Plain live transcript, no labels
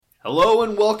Hello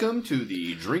and welcome to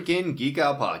the Drink In Geek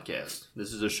Out podcast.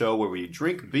 This is a show where we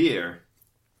drink beer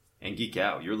and geek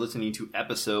out. You're listening to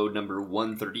episode number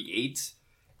 138,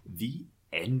 The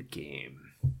Endgame.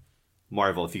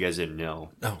 Marvel, if you guys didn't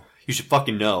know. Oh. You should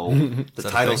fucking know. The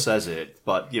title says it,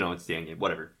 but, you know, it's the Endgame.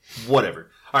 Whatever.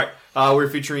 All right. We're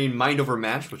featuring Mind Over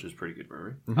Match, which is a pretty good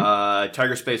movie. Mm-hmm.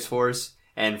 Tiger Space Force,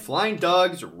 and Flying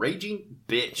Dog's Raging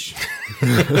Bitch.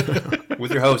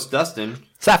 With your host, Dustin.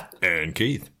 Seth. And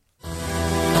Keith.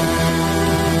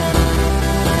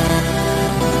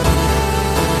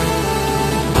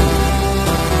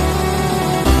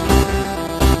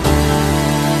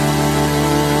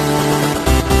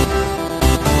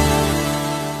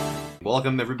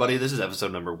 Welcome, everybody. This is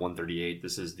episode number 138.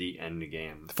 This is the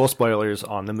Endgame. Full spoilers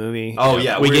on the movie. Oh,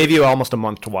 yeah. We gave you almost a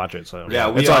month to watch it, so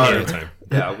yeah, it's on you.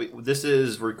 Yeah, this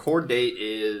is record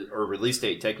date or release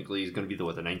date technically is going to be the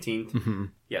 19th? Mm-hmm.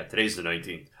 Yeah, today's the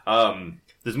 19th.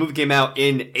 This movie came out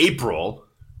in April.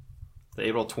 The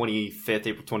April 25th,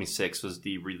 April 26th was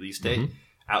the release date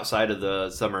outside of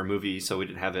the summer movie, so we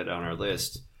didn't have it on our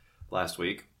list last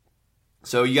week.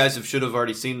 So you guys should have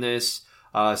already seen this.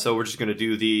 So we're just going to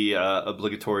do the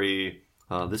obligatory,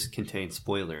 this contains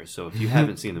spoilers. So if you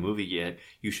haven't seen the movie yet,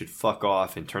 you should fuck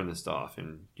off and turn this off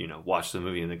and, you know, watch the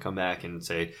movie and then come back and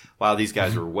say, wow, these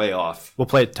guys were way off. We'll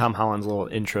play Tom Holland's little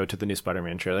intro to the new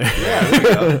Spider-Man trailer. Yeah, there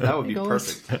we go. That would be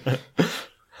perfect.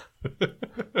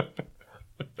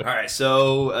 All right,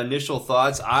 so initial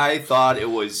thoughts. I thought it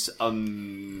was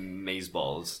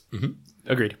amazeballs. Mm-hmm.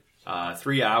 Agreed.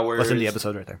 3 hours. Listen to the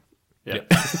episode right there. Yeah.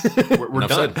 We're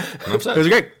done. It was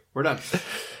great. We're done.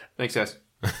 Thanks, guys.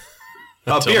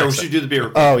 Beer. We should do the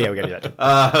beer. Oh, yeah, we got to do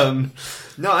that.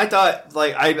 No, I thought,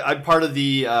 like, I'm part of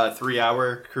the 3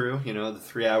 hour crew, you know, the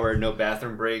 3 hour no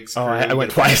bathroom breaks. Oh, I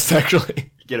went twice,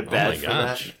 actually. Get a badge for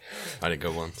that. I didn't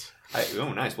go once.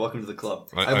 Oh, nice. Welcome to the club.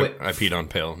 I peed on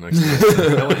pail next to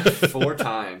me. I went 4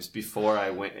 times before I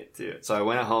went to it. So I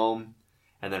went at home,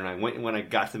 and then I went when I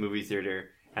got to the movie theater,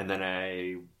 and then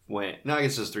I went, no, I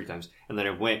guess it was 3 times. And then I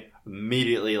went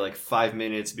immediately, like 5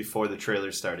 minutes before the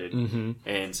trailer started. Mm-hmm.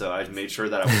 And so I made sure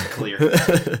that I was clear.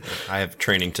 I have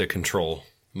training to control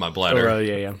my bladder. Oh,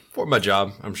 yeah. For my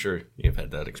job. I'm sure you've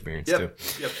had that experience too.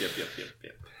 Yep.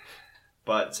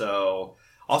 But so,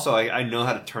 also, I know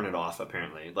how to turn it off,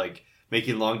 apparently. Like,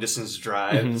 making long distance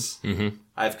drives,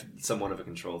 I have somewhat of a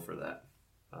control for that.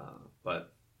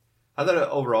 But I thought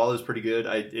overall it was pretty good.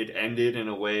 It ended in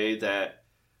a way that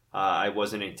I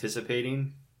wasn't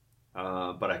anticipating,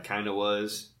 but I kind of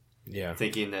was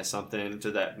thinking that something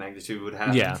to that magnitude would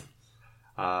happen. Yeah.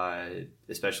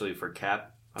 Especially for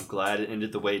Cap. I'm glad it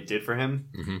ended the way it did for him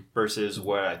versus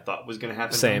what I thought was going to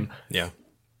happen. Same. Yeah.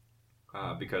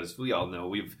 Because we all know,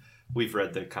 we've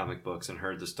read the comic books and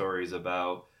heard the stories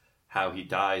about how he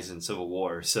dies in Civil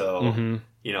War. So,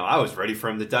 you know, I was ready for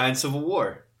him to die in Civil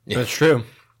War. Yeah. That's true.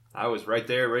 I was right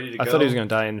there, ready to go. I thought he was going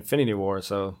to die in Infinity War,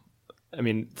 so... I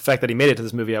mean, the fact that he made it to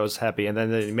this movie, I was happy. And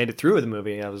then that he made it through the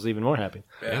movie, I was even more happy.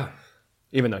 Yeah.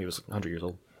 Even though he was 100 years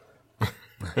old.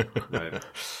 Right.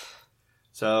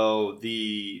 So,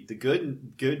 the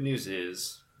good news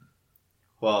is,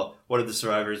 well, what have the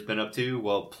survivors been up to?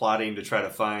 Well, plotting to try to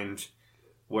find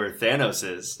where Thanos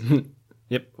is.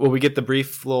 Yep. Well, we get the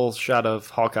brief little shot of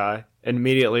Hawkeye. And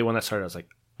immediately when that started, I was like,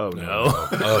 oh, no. Oh,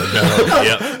 no.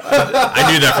 Yep.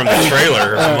 I knew that from the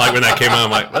trailer. Like, when that came out,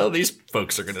 I'm like, well, these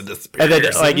folks are going to disappear. And then,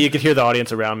 like, you could hear the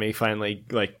audience around me finally,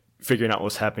 like, figuring out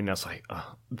what's happening. I was like,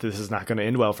 oh, this is not going to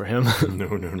end well for him. No.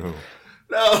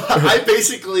 No,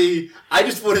 I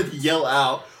just wanted to yell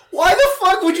out, why the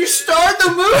fuck would you start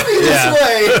the movie this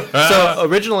way? So,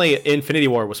 originally, Infinity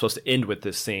War was supposed to end with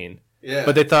this scene. Yeah.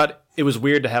 But they thought it was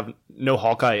weird to have no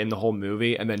Hawkeye in the whole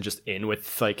movie and then just end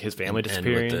with, like, his family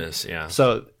disappearing. End with this, yeah.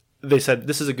 So they said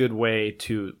this is a good way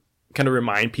to kind of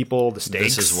remind people the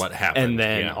stakes. This is what happened. And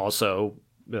then also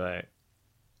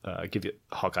give you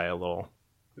Hawkeye a little...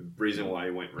 The reason why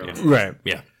he went wrong. Yeah. Right.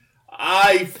 Yeah.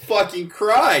 I fucking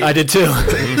cried. I did too.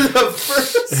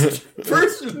 The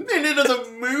first minute of the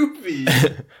movie.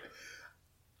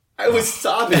 I was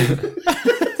sobbing.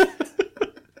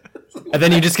 And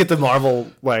then you just get the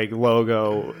Marvel like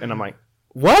logo, and I'm like,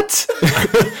 "What?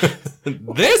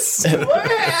 This? What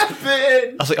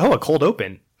happened?" I was like, "Oh, a cold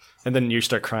open." And then you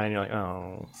start crying. You're like,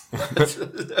 "Oh,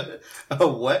 a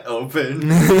wet open."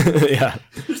 Yeah,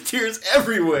 there's tears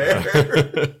everywhere.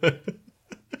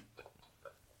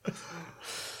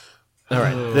 All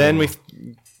right. Then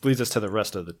leads us to the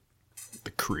rest of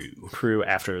the crew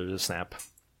after the snap.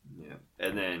 Yeah,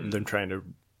 and then them trying to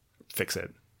fix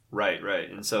it. Right.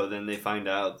 And so then they find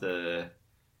out that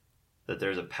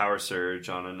there's a power surge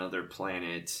on another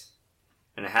planet,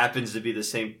 and it happens to be the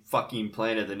same fucking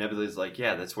planet, the Nebula's like,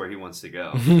 yeah, that's where he wants to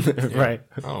go. Right.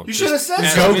 Oh, You should have said Go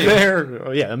something. there.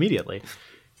 Oh, yeah, immediately.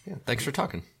 Yeah, thanks for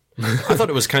talking. I thought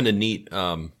it was kind of neat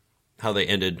how they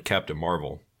ended Captain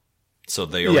Marvel. So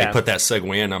they already put that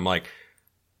segue in. I'm like,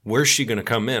 where's she going to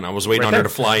come in? I was waiting on her to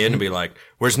fly in and be like,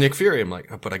 where's Nick Fury? I'm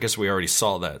like, oh, but I guess we already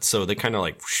saw that. So they kind of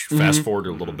like fast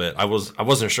forwarded a little bit. I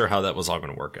wasn't sure how that was all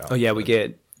going to work out. Oh, yeah, we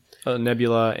get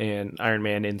Nebula and Iron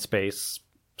Man in space,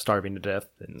 starving to death.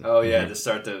 And To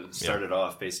start it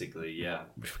off, basically, yeah.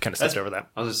 we kind of skipped over that.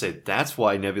 I was going to say, that's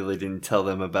why Nebula didn't tell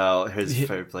them about his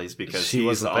favorite place, because he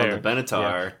was on the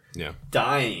Benatar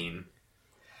dying.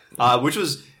 Which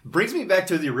brings me back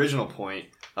to the original point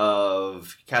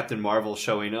of Captain Marvel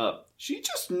showing up. She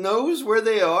just knows where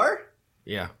they are?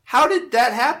 Yeah. How did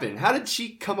that happen? How did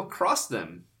she come across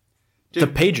them? The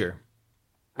pager.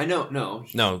 I know, no.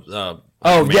 No.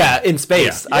 In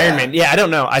space. Yeah. Iron Man. Yeah, I don't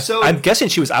know. So- I'm guessing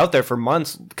she was out there for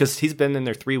months because he's been in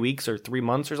there 3 weeks or 3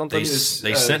 months or something.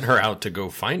 They sent her out to go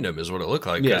find him, is what it looked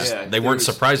like. Yeah. They weren't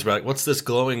surprised about, like, what's this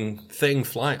glowing thing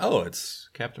flying? Oh, it's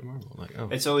Captain Marvel. Like, oh.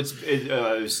 And so it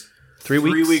was 3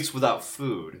 weeks? 3 weeks without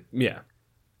food. Yeah.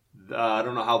 I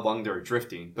don't know how long they were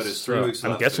drifting, but it's 3 weeks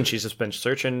without I'm guessing food. she's just been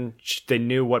searching. They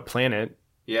knew what planet.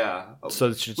 Yeah. So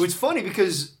it's just... It's funny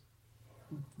because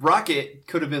Rocket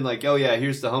could have been like, oh yeah,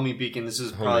 here's the homing beacon. This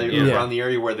is probably around the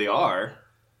area where they are.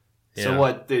 Yeah. So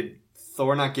what, did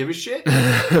Thor not give a shit?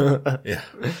 Yeah.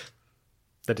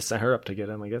 They just sent her up to get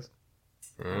him, I guess.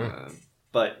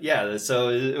 But yeah, so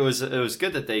it was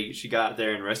good that she got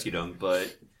there and rescued him,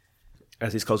 but...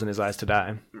 As he's closing his eyes to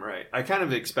die. Right. I kind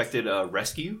of expected a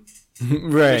rescue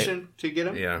Right. mission to get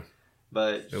him. Yeah.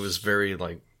 But... It was very,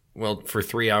 like, well, for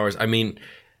 3 hours. I mean,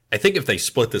 I think if they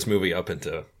split this movie up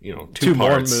into, two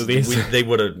parts, more movies, they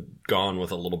would have gone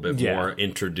with a little bit Yeah. more,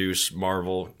 introduce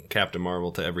Captain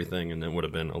Marvel to everything, and it would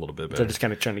have been a little bit better. They're just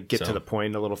kind of trying to get to the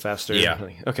point a little faster. Yeah.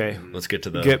 Like, okay. Let's get to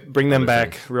the Bring them other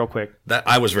back thing. real quick. That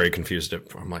I was very confused.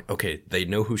 I'm like, okay, they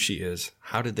know who she is.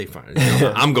 How did they find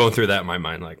it? I'm going through that in my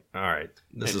mind, like, all right,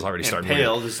 this is already starting.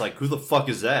 Pale is like, who the fuck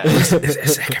is that? Is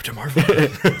that Captain Marvel?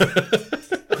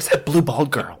 Who's that blue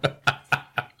bald girl?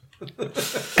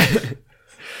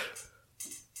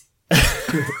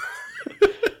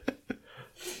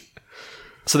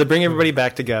 So they bring everybody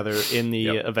back together in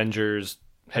the Avengers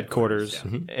headquarters,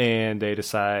 and they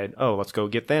decide, oh, let's go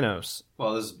get Thanos.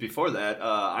 Well, this is before that.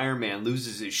 Iron Man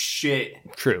loses his shit,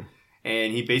 True.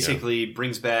 and he basically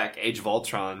brings back Age of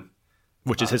Ultron.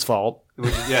 Which is his fault.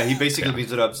 He basically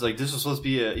beats it up. It's like, this was supposed to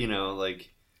be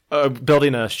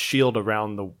Building a shield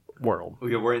around the world.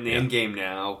 we're in the Endgame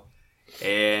now,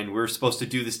 and we're supposed to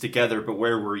do this together, but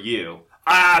where were you?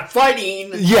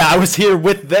 Fighting! Yeah, I was here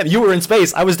with them. You were in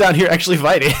space. I was down here actually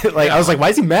fighting. I was like, why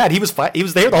is he mad? He was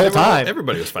there the whole time.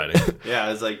 Everybody was fighting. Yeah,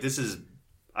 I was like,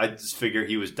 I just figured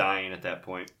he was dying at that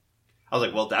point. I was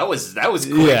like, well, that was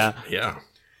quick. Yeah. Yeah.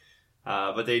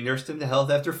 But they nursed him to health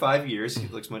after 5 years. He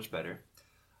looks much better.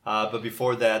 But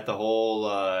before that, the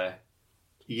whole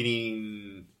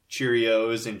eating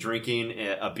Cheerios and drinking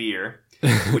a beer,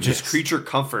 which is Creature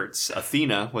Comforts.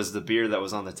 Athena was the beer that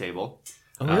was on the table.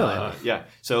 Oh, really? Yeah.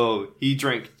 So he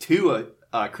drank 2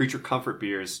 Creature Comfort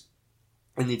beers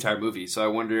in the entire movie. So I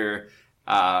wonder...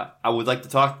 I would like to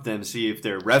talk to them, see if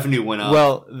their revenue went up.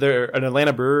 Well, they're an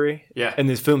Atlanta brewery. Yeah. And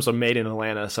these films are made in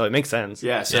Atlanta, so it makes sense.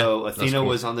 Yeah, so Athena cool.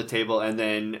 was on the table, and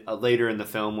then later in the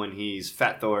film, when he's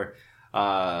Fat Thor,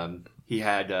 he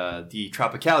had the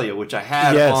Tropicalia, which I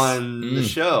had on the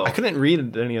show. I couldn't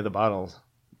read any of the bottles.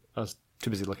 I was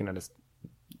too busy looking at his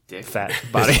Dick. fat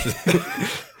body.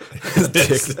 His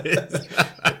dick.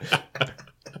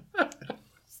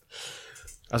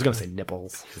 I was going to say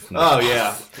nipples. Oh,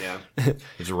 yeah.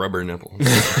 It's a rubber nipple.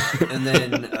 And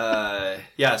then,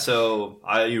 so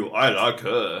I like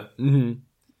her. Mm-hmm.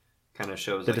 Kind of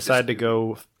shows They like decide to this-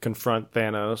 go confront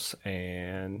Thanos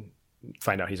and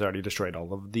find out he's already destroyed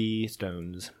all of the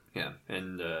stones. Yeah,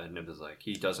 and Nebula's like,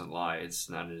 he doesn't lie. It's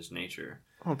not in his nature.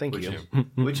 Oh, thank Which you.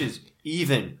 Which is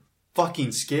even fucking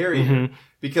scarier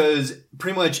because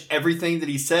pretty much everything that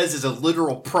he says is a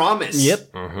literal promise.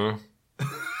 Yep. Uh-huh.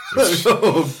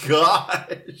 Oh,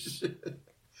 gosh.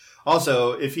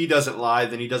 Also, if he doesn't lie,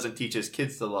 then he doesn't teach his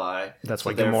kids to lie. That's So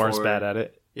why Gamora's therefore- bad at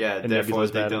it. Yeah, And therefore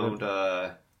Nebula's bad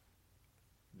at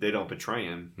they don't betray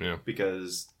him. Yeah.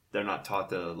 Because they're not taught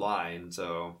to lie, and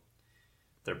so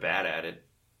they're bad at it.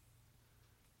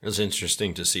 It was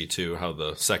interesting to see, too, how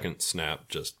the second snap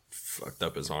just fucked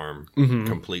up his arm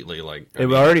completely. Like, I It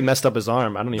mean, already messed up his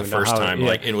arm. I don't the even know first how. time, yeah.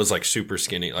 like, it was like super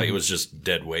skinny. Like, it was just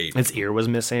dead weight. His ear was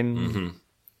missing.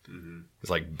 He was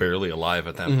like barely alive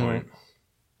at that point.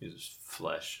 He's just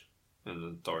flesh. And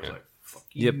then Thor's like,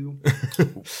 Yep. you.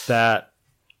 That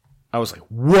I was like,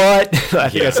 what? I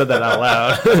think I said that out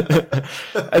loud.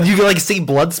 And you can like see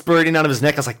blood spurting out of his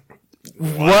neck. I was like,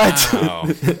 what? Wow.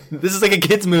 This is like a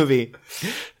kid's movie.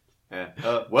 Yeah.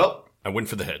 Well, I went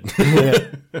for the head.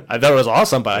 I thought it was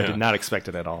awesome, but I did not expect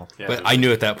it at all. yeah, But I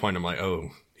knew at that point, I'm like, oh,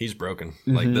 he's broken.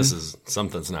 Like, this is,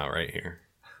 something's not right here.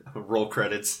 roll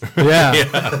credits. Yeah.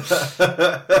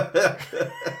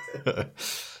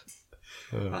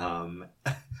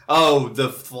 Oh, the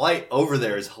flight over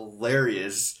there is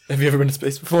hilarious. Have you ever been to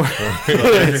space before?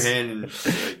 Raise your hand and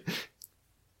like,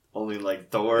 only like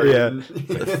Thor. Yeah.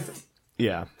 And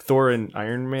Yeah. Thor and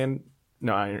Iron Man.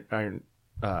 No,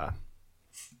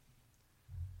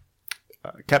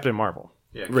 Captain Marvel.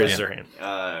 Yeah, raises her hand.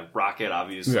 Rocket,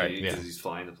 obviously, Right, because yeah. he's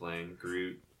flying the plane.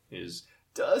 Groot is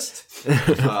dust.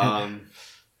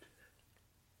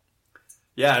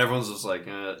 Yeah, and everyone's just like,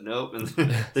 nope. And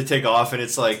they take off, and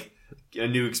it's like a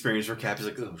new experience for Cap. He's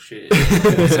like, oh, shit.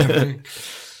 And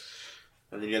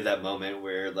then you have that moment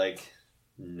where, like,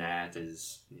 Nat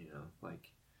is, you know,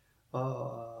 like, oh,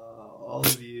 all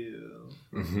of you.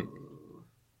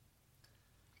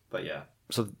 But yeah.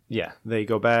 So, yeah, they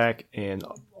go back, and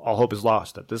all hope is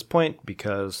lost at this point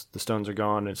because the stones are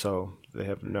gone, and so they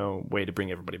have no way to bring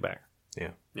everybody back.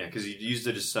 Yeah. Yeah, because you used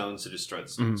the stones to destroy the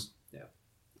stones. Yeah.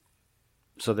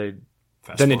 So they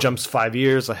Fast then it forward. jumps 5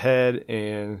 years ahead,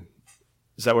 and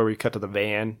is that where we cut to the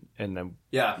van, and then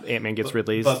Yeah. Ant-Man gets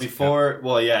released? But before,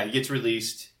 well, yeah, he gets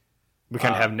released. We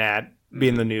kind of have Nat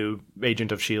being the new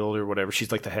agent of S.H.I.E.L.D. or whatever.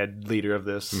 She's like the head leader of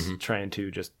this, trying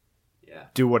to just Yeah.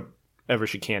 do whatever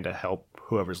she can to help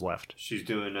whoever's left. She's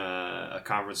doing a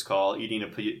conference call, eating a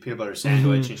peanut butter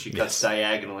sandwich, and she cuts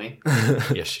diagonally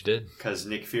Yes, she did. because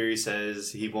Nick Fury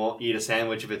says he won't eat a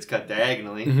sandwich if it's cut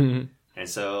diagonally. And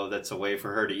so that's a way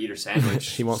for her to eat her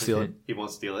sandwich. He won't steal it. He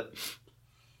won't steal it.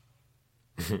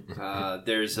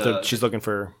 There's So she's looking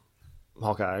for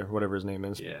Hawkeye, or whatever his name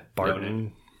is. Yeah.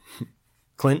 Barton.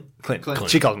 Clint? Clint. Clint.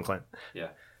 She calls him Clint. yeah.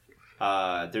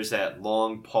 There's that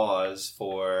long pause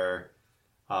for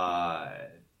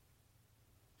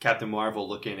Captain Marvel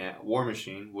looking at War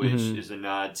Machine, which is a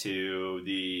nod to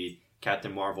the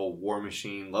Captain Marvel War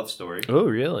Machine love story. Oh,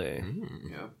 really?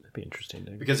 Yeah. That'd be interesting.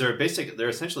 To... Because they're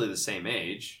essentially the same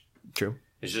age. True.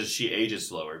 It's just she ages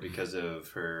slower because of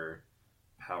her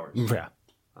powers. Yeah.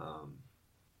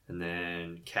 And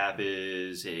then Cap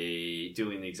is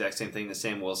doing the exact same thing that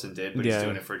Sam Wilson did, but Yeah. he's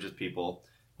doing it for just people,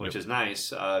 which is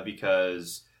nice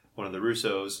because one of the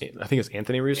Russos, I think it's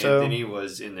Anthony Russo. Anthony,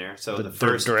 was in there. So the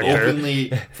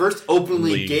director. first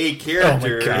openly gay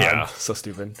character. Oh my God. Yeah. So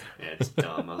stupid. Yeah, it's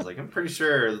dumb. I was like, I'm pretty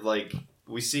sure, like,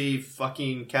 we see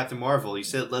fucking Captain Marvel. You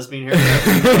said lesbian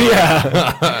haircut.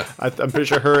 Yeah. I'm pretty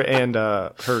sure her and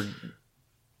her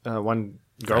one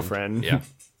girlfriend. Yeah.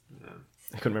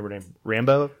 I couldn't remember her name.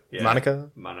 Rambo? Yeah. Monica?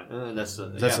 That's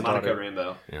the Monica daughter.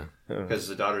 Rambeau. Yeah. Because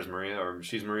the daughter's Maria, or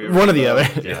she's Maria. One or the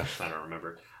Rambeau. other. Yeah, I don't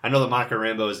remember. I know that Monica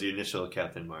Rambeau is the initial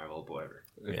Captain Marvel, whatever.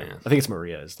 Yeah. I think it's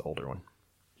Maria is the older one.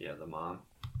 Yeah, the mom.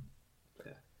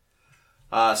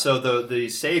 Yeah. So the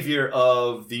savior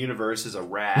of the universe is a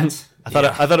rat. I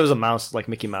thought it was a mouse, like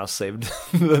Mickey Mouse saved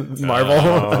the Marvel.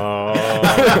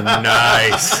 Oh,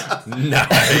 nice.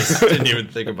 Nice. Didn't even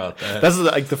think about that. That's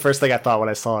like the first thing I thought when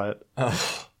I saw it.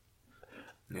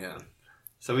 Yeah.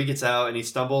 So he gets out and he's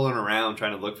stumbling around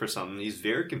trying to look for something. He's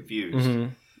very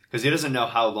confused because he doesn't know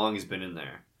how long he's been in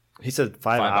there. He said 5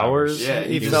 5 hours. Yeah,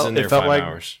 He felt, was in there it felt 5 like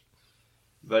hours.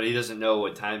 But he doesn't know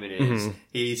what time it is.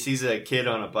 He sees a kid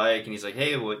on a bike and he's like,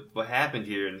 "Hey, what happened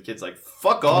here?" And the kid's like,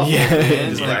 "Fuck off, yeah, man!"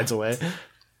 just Like, rides away.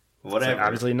 whatever. It's like,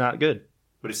 obviously not good.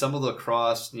 But he stumbled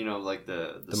across, like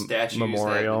the statues,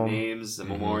 memorial. the names, the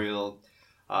memorial.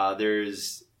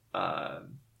 There's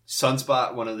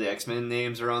Sunspot, one of the X-Men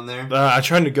names are on there. I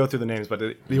tried to go through the names, but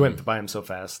he went by him so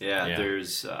fast. Yeah.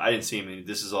 There's I didn't see him.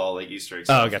 This is all like Easter eggs.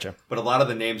 Oh, gotcha. But a lot of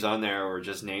the names on there were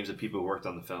just names of people who worked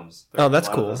on the films. Oh, that's A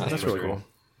lot of cool. those That's names really are cool.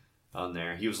 On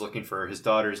there, he was looking for his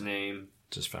daughter's name.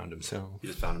 Just found himself. He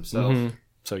just found himself,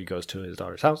 So he goes to his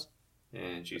daughter's house.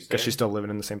 and she's there. Guess she's still living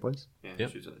in the same place. Yeah,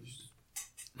 Yep. she's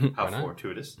how not?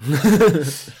 fortuitous.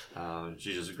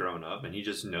 She's just grown up, and he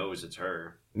just knows it's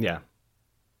her. Yeah.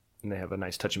 And they have a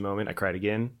nice touching moment. I cried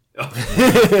again.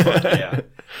 Yeah,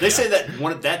 they say that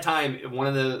that time is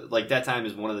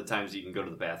one of the times you can go to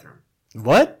the bathroom.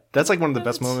 What? That's like one of the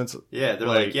best moments. Yeah, they're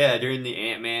like during the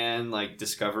Ant-Man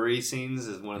discovery scenes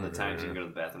is one of the times you can go to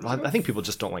the bathroom. Well, I think people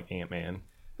just don't like Ant-Man.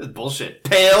 That's bullshit.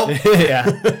 Pale. Yeah.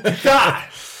 God.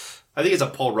 I think it's a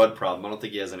Paul Rudd problem. I don't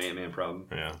think he has an Ant-Man problem.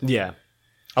 Yeah. Yeah.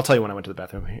 I'll tell you when I went to the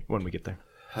bathroom when we get there.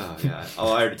 Oh yeah.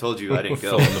 Oh, I already told you I didn't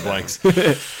go. Fill in the blanks.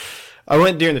 I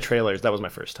went during the trailers. That was my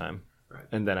first time. Right.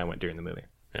 and then I went during the movie.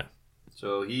 Yeah.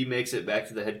 So he makes it back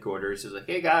to the headquarters. He's like,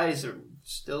 "Hey guys, are we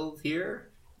still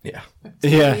here?" Yeah.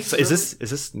 Yeah. So is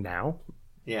this now?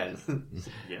 Yeah,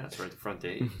 yeah. It's right at the front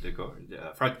gate.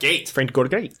 Front gate. Front door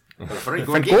gate. Front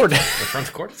Front gate. door. The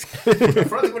front court.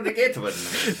 Front door gate.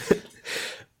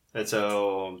 And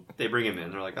so they bring him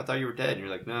in. They're like, "I thought you were dead." And you're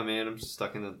like, "No, man, I'm just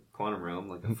stuck in the quantum realm.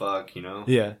 Like, the fuck, you know?"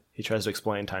 Yeah. He tries to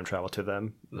explain time travel to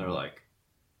them. And they're like,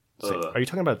 Are you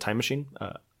talking about a time machine?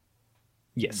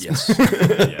 Yes. Yes.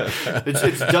 yeah.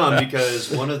 It's dumb because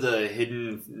one of the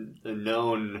hidden,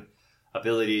 known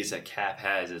abilities that Cap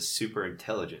has is super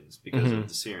intelligence because of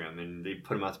the serum, and they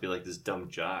put him out to be like this dumb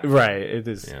jock. Right. It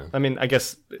is. Yeah. I mean, I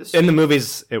guess in the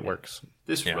movies it works.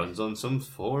 This runs on some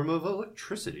form of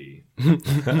electricity.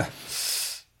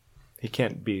 He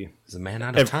can't be He's a man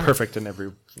out of time. perfect in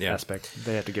every aspect.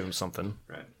 They have to give him something.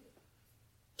 Right.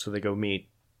 So they go meet,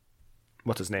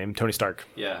 what's his name? Tony Stark.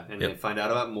 Yeah, and they find out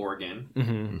about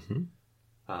Morgan.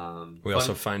 We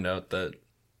also find out that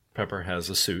Pepper has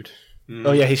a suit.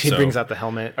 Oh yeah, he brings out the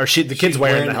helmet, or the kid's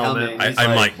wearing the helmet. He's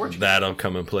I'm like, like, that'll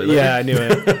come and play later. Yeah, I knew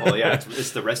it. Well, yeah,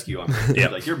 it's the rescue armor. Yeah,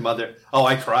 like your mother. Oh,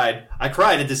 I cried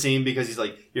at the scene because he's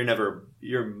like,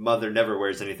 your mother never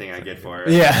wears anything I get for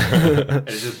her. Yeah, and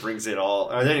it just brings it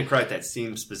all. I didn't cry at that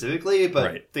scene specifically,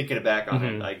 but thinking back on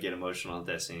it, I get emotional at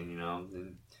that scene. You know,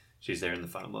 and she's there in the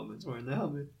final moments wearing the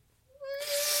helmet.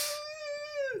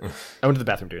 I went to the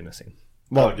bathroom during this scene.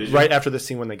 Well, did you? right after this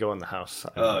scene when they go in the house.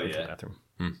 I went to the bathroom.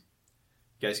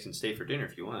 You guys can stay for dinner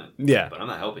if you want. Yeah, but I'm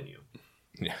not helping you.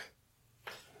 Yeah.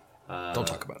 Don't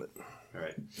talk about it. All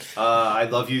right. I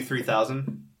love you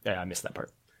 3000. Yeah, I missed that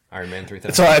part. Iron Man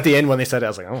 3000. So at the end when they said it, I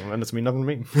was like, oh, that doesn't mean nothing to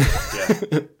me. Yeah.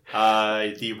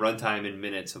 The runtime in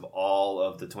minutes of all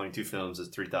of the 22 films is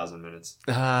 3,000 minutes.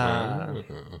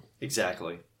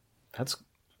 Exactly. That's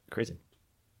crazy.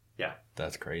 Yeah.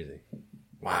 That's crazy.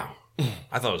 Wow.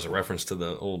 I thought it was a reference to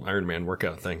the old Iron Man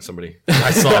workout thing.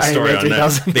 I saw a story on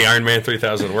that. The Iron Man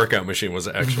 3000 workout machine was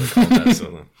actually called that.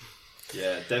 So.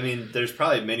 Yeah, I mean, there's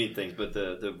probably many things, but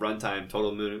the runtime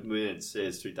total minutes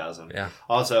is 3,000. Yeah.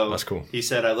 Also, that's cool. He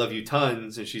said, "I love you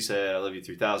tons," and she said, "I love you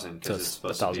 3,000," because it's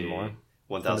supposed to be more.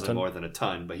 1,000 more than a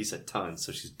ton, but he said tons,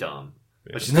 so she's dumb.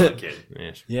 Yeah. But she's not a kid.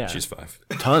 Yeah, she's 5.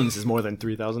 Tons is more than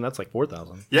 3,000. That's like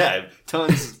 4,000. Yeah,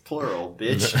 tons is plural,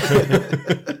 bitch.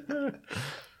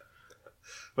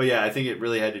 But yeah, I think it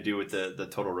really had to do with the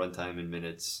total runtime in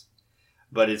minutes.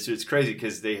 But it's crazy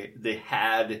because they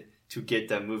had to get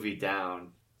that movie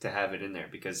down to have it in there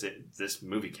because this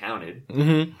movie counted.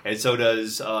 Mm-hmm. And so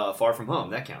does Far From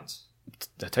Home. That counts.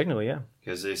 Technically, yeah.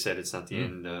 Because they said it's not the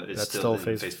end. It's That's still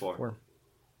in phase 4.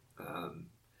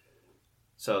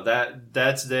 So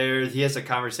that's there. He has a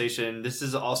conversation. This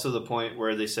is also the point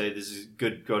where they say this is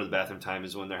good go to the bathroom time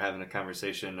is when they're having a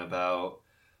conversation about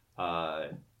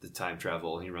the time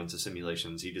travel. He runs the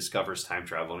simulations. He discovers time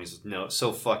travel, and he's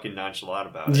so fucking nonchalant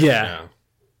about it. Yeah.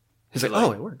 He's like,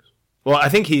 oh, it works. Well, I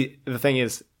think the thing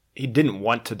is, he didn't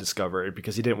want to discover it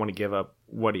because he didn't want to give up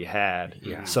what he had.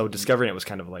 Yeah. So discovering it was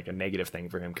kind of like a negative thing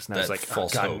for him because now he's like, oh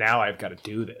god, hope. Now I've got to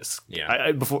do this.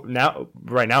 Yeah.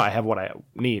 Right now I have what I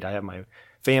need. I have my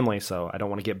family, so I don't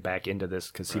want to get back into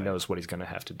this because he knows what he's going to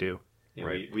have to do. Yeah,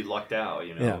 right. We lucked out,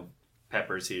 you know. Yeah.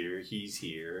 Pepper's here. He's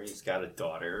here. He's got a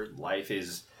daughter. Life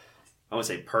is, I won't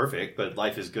say perfect, but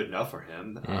life is good enough for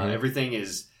him. Everything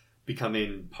is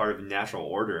becoming part of natural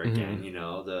order again. You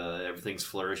know, everything's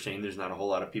flourishing. There's not a whole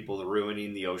lot of people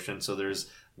ruining the ocean. So there's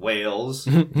whales.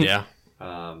 Yeah.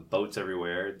 Boats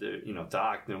everywhere.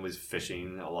 Doc was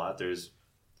fishing a lot. There's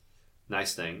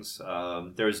nice things.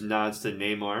 There's nods to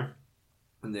Namor.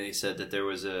 And they said that there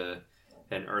was an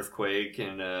earthquake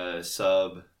in a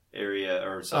sub area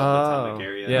or subatomic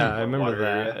area. Yeah, I remember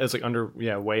that. Area. It's like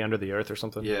way under the earth or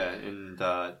something. Yeah, and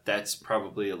that's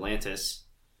probably Atlantis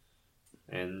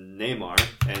and Namor,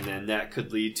 and then that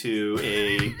could lead to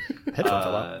a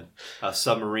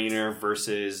submariner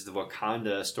versus the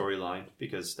Wakanda storyline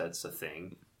because that's a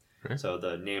thing. Right. So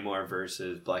the Namor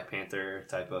versus Black Panther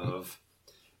type of.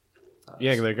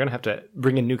 Yeah, they're gonna have to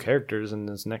bring in new characters in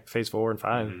this next phase 4 and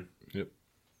 5. Mm-hmm. Yep.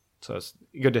 So it's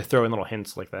good to throw in little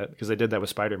hints like that because they did that with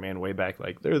Spider-Man way back.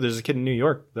 Like there's a kid in New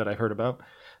York that I heard about,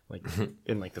 like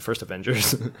in like the first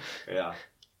Avengers. Yeah.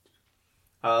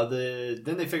 Then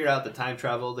they figured out the time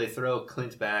travel. They throw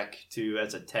Clint back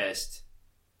as a test.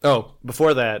 Oh,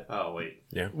 before that. Oh wait.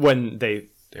 Yeah. When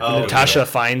Natasha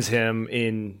finds him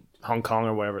in Hong Kong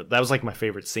or whatever. That was like my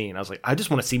favorite scene. I was like, I just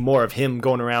want to see more of him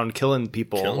going around killing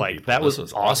people. That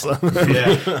was awesome.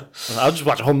 Yeah. I'll just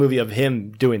watch a whole movie of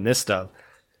him doing this stuff.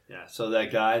 Yeah. So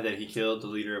that guy that he killed, the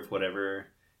leader of whatever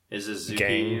is a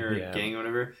gang or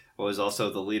whatever, was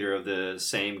also the leader of the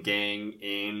same gang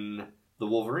in the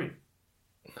Wolverine.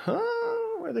 Huh?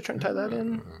 Where are they trying to tie that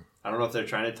in? I don't know if they're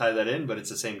trying to tie that in, but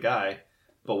it's the same guy.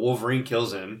 But Wolverine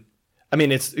kills him. I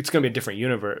mean, it's going to be a different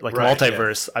universe, like right,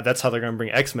 multiverse. Yeah. That's how they're going to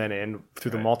bring X-Men in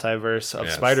through the multiverse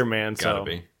of Spider-Man. So,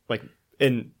 like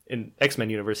in X-Men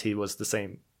universe, he was the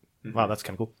same. Mm-hmm. Wow, that's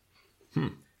kind of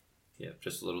cool. Yeah,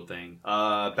 just a little thing.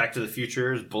 Back to the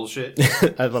Future is bullshit.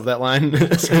 I love that line.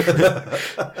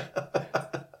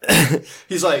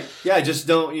 He's like, yeah, just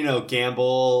don't,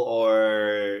 gamble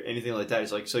or anything like that.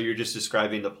 He's like, so you're just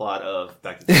describing the plot of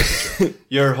Back to the Future.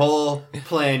 Your whole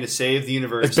plan to save the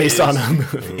universe it's based on a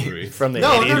movie from the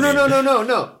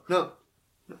 80s. No.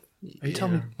 Are you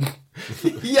telling me?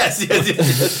 Yes.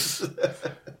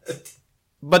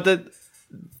 But the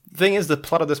thing is, the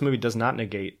plot of this movie does not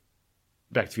negate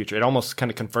Back to the Future. It almost kind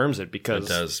of confirms it because it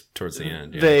does towards the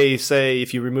end. Yeah. They say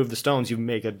if you remove the stones, you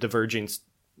make a diverging.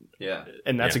 Yeah,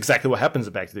 and that's exactly what happens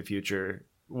in Back to the Future.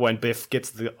 When Biff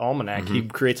gets the almanac, he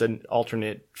creates an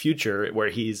alternate future where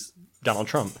he's Donald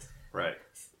Trump. Right.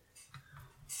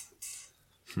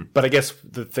 But I guess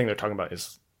the thing they're talking about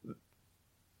is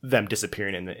them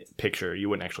disappearing in the picture. You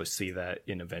wouldn't actually see that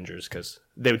in Avengers because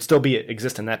they would still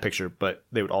exist in that picture, but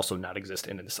they would also not exist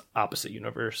in this opposite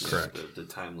universe. Correct. The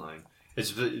timeline.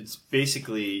 It's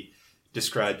basically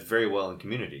described very well in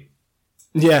Community.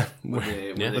 Yeah, when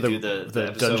they do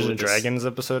the Dungeons and Dragons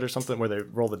episode or something where they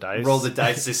roll the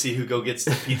dice. To see who gets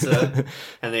the pizza,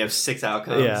 and they have 6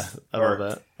 outcomes. Yeah, I love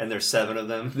that. And there's 7 of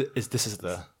them. This is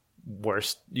the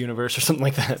worst universe or something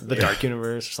like that, the dark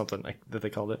universe or something like that they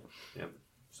called it. Yep.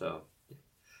 So,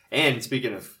 and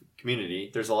speaking of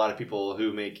Community, there's a lot of people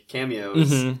who make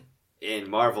cameos in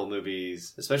Marvel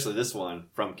movies, especially this one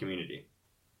from Community.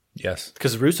 Yes,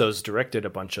 because Russo's directed a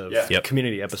bunch of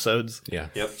Community episodes. Yeah.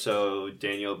 Yep. So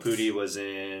Daniel Pudi was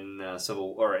in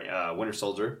Winter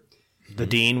Soldier. The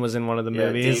Dean was in one of the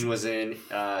movies. Dean was in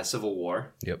Civil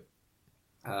War. Yep.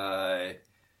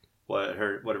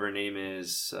 Whatever her name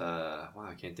is.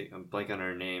 I can't think. I'm blanking on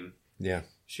her name. Yeah.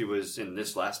 She was in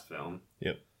this last film.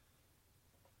 Yep.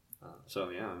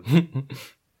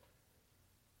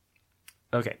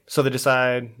 Okay, so they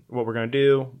decide what we're going to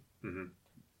do. Mm-hmm.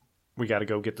 We got to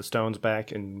go get the stones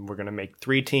back, and we're going to make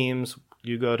 3 teams.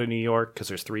 You go to New York, because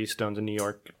there's 3 stones in New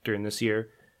York during this year,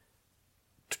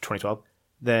 2012.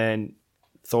 Then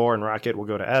Thor and Rocket will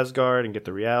go to Asgard and get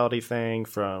the reality thing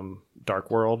from Dark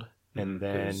World. And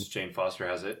then Jane Foster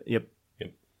has it. Yep.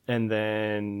 And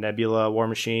then Nebula, War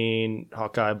Machine,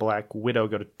 Hawkeye, Black Widow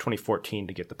go to 2014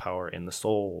 to get the power in the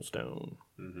Soul Stone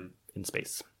in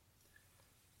space.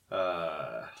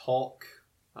 Hulk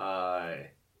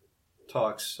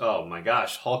talks. Oh my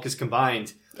gosh, Hulk is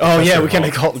combined. Oh Professor yeah, we kind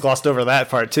of glossed over that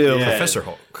part too. Yeah. Professor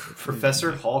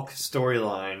Hulk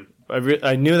storyline.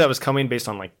 I knew that was coming based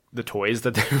on like the toys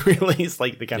that they released.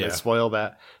 Like they kind of spoil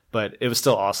that, but it was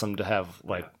still awesome to have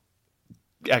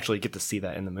actually get to see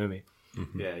that in the movie.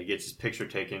 Mm-hmm. Yeah, he gets his picture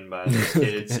taken by the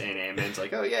kids, and Ant-Man's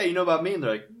like, "Oh yeah, you know about me?" And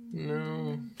they're like,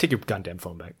 "No, take your goddamn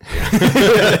phone back."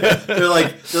 they're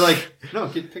like, "No,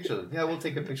 get a picture of them." Yeah, we'll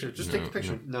take a picture. Just take the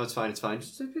picture. No, it's fine.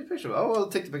 Just take a picture. Oh, we'll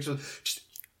take the picture. Just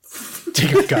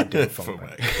take your goddamn phone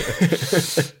back.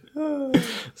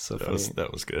 So that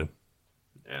was good.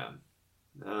 Yeah.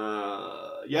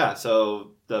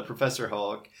 So the Professor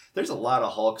Hulk. There's a lot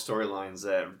of Hulk storylines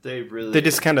that they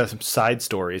just kind of side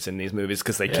stories in these movies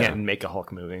because they can't make a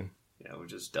Hulk movie. Yeah,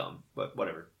 which is dumb, but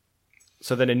whatever.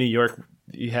 So then in New York,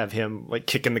 you have him like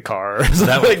kicking the car. So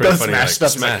that was pretty funny. Smash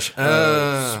stuff. Smash.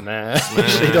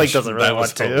 Smash. He like doesn't really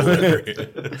want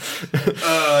to.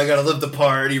 I gotta live the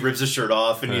part. He rips his shirt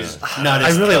off, and he's not.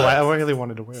 I really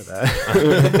wanted to wear that.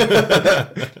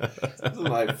 That's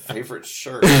my favorite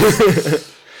shirt.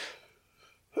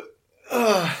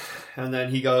 And then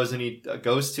he goes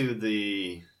to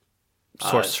the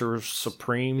Sorcerer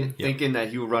Supreme, thinking that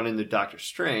he will run into Doctor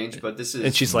Strange, but this is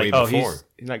and she's like, "Oh, he's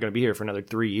not going to be here for another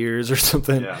 3 years or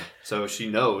something." Yeah, so she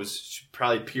knows. She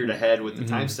probably peered ahead with the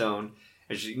time stone,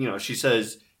 and she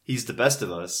says he's the best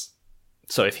of us.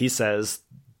 So if he says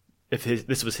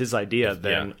this was his idea,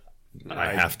 then I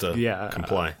have to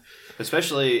comply.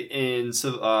 Especially in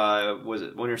was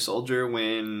it Winter Soldier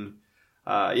when.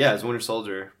 It was Winter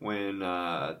Soldier when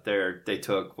they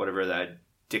took whatever that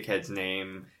dickhead's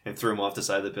name and threw him off the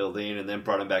side of the building and then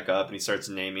brought him back up and he starts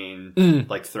naming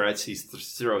like threats. He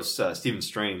throws Stephen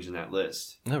Strange in that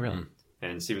list. Oh, really?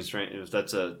 And Stephen Strange,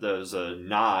 that was a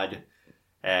nod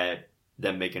at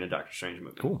them making a Doctor Strange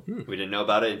movie. Cool. We didn't know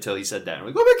about it until he said that. And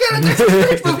we're like, oh my god, a Doctor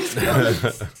Strange movie's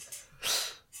coming!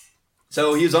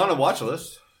 So he was on a watch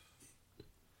list.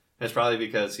 It's probably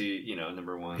because he,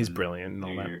 number one, he's brilliant and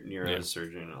all that.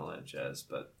 Neurosurgeon and all that jazz.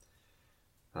 But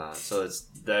So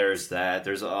there's that.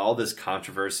 There's all this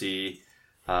controversy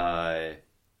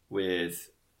with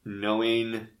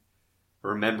remembering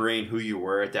who you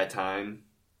were at that time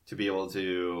to be able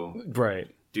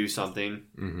to do something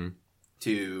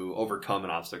to overcome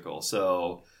an obstacle.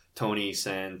 So Tony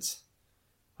sent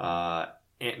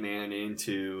Ant-Man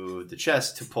into the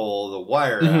chest to pull the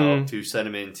wire out to set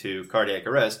him into cardiac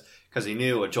arrest because he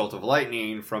knew a jolt of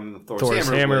lightning from Thor's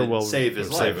hammer will save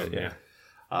his life.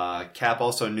 Cap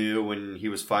also knew when he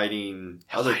was fighting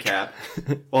other Cap.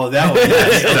 Well,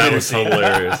 that was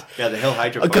hilarious. Yeah, the Hell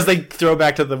Hydra. Because they throw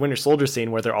back to the Winter Soldier scene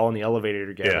where they're all in the elevator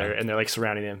together and they're like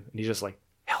surrounding him, and he's just like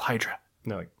Hell Hydra.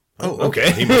 And they're like, oh,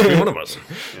 okay, he must be one of us.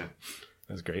 Yeah,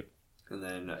 that's great. And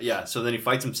then so then he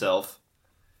fights himself.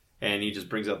 And he just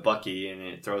brings up Bucky, and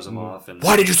it throws him off. And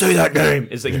why did you say that name?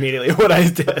 Is like immediately what I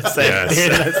said.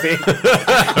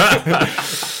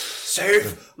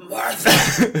 Save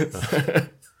Martha.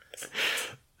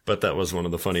 But that was one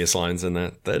of the funniest lines in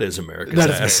that. That is America's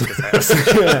ass.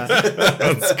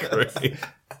 That's great.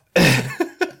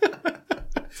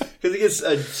 Because he gets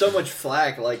so much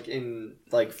flack, like in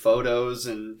photos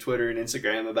and Twitter and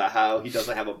Instagram about how he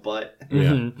doesn't have a butt.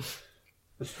 Yeah.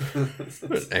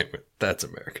 That's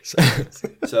America's.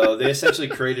 So they essentially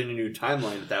created a new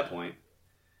timeline at that point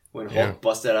when Hulk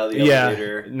busted out of the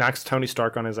elevator, knocks Tony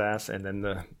Stark on his ass, and then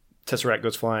the Tesseract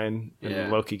goes flying,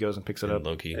 and Loki goes and picks it up.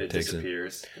 Loki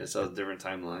disappears. It's a different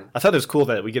timeline. I thought it was cool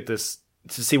that we get this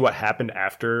to see what happened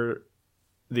after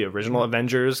the original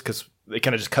Avengers, because it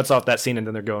kind of just cuts off that scene, and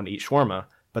then they're going to eat shawarma.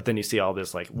 But then you see all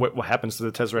this, like, what happens to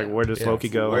the Tesseract? Where does Loki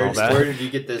go? And all that. Where did you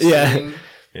get this thing?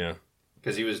 Yeah.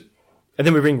 Because he was... And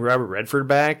then we bring Robert Redford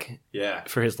back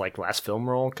for his last film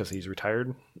role because he's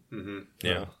retired. Mm-hmm.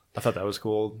 Yeah. I thought that was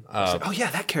cool. Like, oh,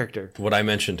 yeah, that character. What I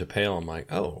mentioned to Pale, I'm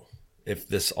like, if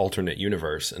this alternate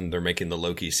universe and they're making the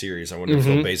Loki series, I wonder if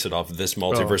they'll base it off of this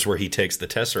multiverse where he takes the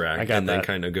Tesseract and then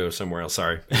kind of go somewhere else.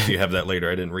 Sorry if you have that later.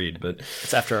 I didn't read, but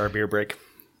it's after our beer break.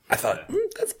 I thought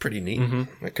that's pretty neat.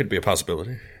 That could be a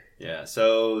possibility. Yeah.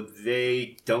 So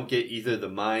they don't get either the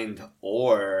mind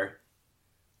or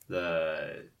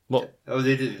the.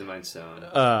 They did the Mind Stone.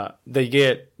 They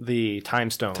get the Time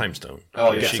Stone. Time Stone.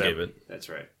 Oh, yeah. She gave it. That's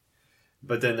right.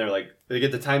 But then they're like, they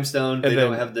get the Time Stone. They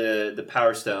don't have the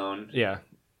Power Stone. Yeah.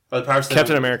 Oh, the Power Stone.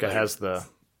 Captain America has the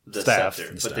staff.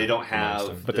 Scepter, but they don't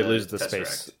have. But they lose the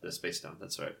space. The Space Stone.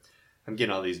 That's right. I'm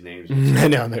getting all these names. I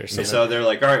know. So they're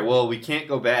like, all right, well, we can't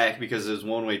go back because it's a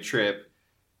one-way trip.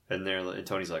 And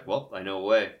Tony's like, well, I know a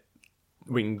way.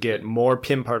 We can get more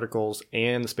Pym particles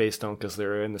and the Space Stone because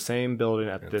they're in the same building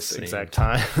at this exact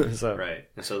time. Right.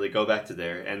 And so they go back to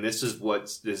there. And this is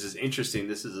interesting.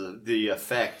 This is the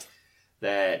effect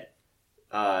that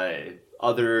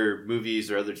other movies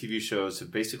or other TV shows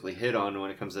have basically hit on when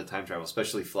it comes to time travel,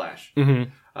 especially Flash.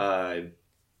 Mm-hmm.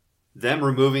 Them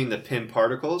removing the Pym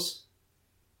particles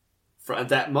at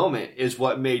that moment is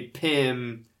what made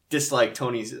Pym dislike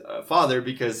Tony's father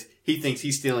because he thinks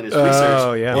he's stealing his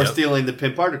research or stealing the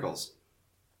Pym particles.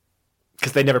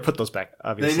 Because they never put those back,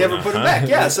 obviously. They never put them back,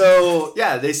 yeah. So,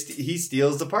 he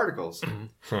steals the particles.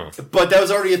 But that was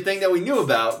already a thing that we knew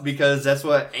about because that's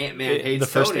what Ant-Man hates.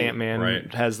 The first Tony. Ant-Man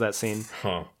has that scene.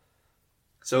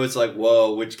 So it's like,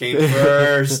 whoa, which came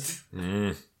first?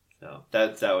 So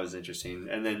that was interesting.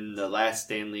 And then the last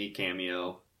Stan Lee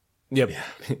cameo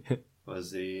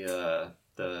was the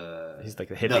he's like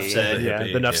the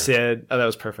hippie. The Nuff said. Oh, that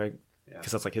was perfect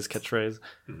because that's like his catchphrase.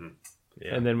 Mm-hmm.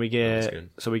 Yeah, and then we get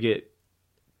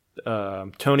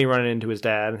Tony running into his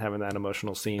dad and having that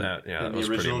emotional scene. That was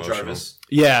the original Jarvis.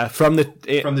 Yeah, from the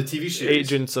TV series,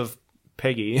 Agents of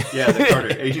Peggy. Yeah, the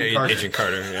Carter, Agent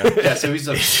Carter. Yeah, so he was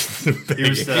the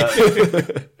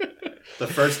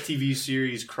first TV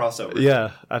series crossover.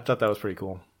 Yeah, I thought that was pretty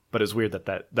cool. But it's weird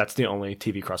that's the only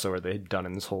TV crossover they'd done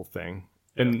in this whole thing.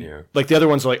 And like the other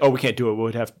ones are like, we can't do it.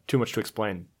 We'd have too much to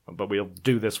explain. But we'll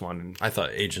do this one. I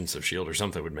thought Agents of S.H.I.E.L.D. or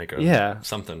something would make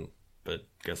something, but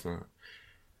guess not.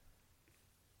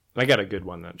 I got a good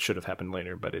one that should have happened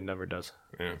later, but it never does.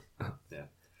 Yeah. But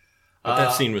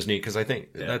that scene was neat because I think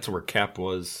that's where Cap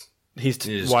was.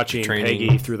 He's watching training.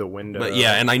 Peggy through the window. But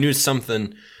and I knew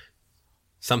something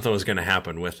was going to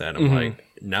happen with that. I'm like,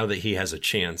 now that he has a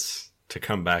chance to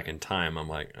come back in time, I'm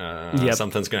like,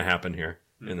 something's going to happen here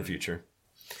in the future.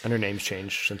 And her name's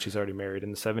changed since she's already married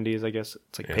in the 70s, I guess.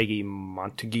 It's like Peggy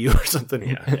Montague or something.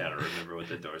 Yeah, I don't remember what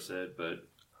the door said, but...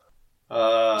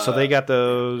 so they got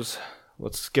those.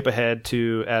 Let's skip ahead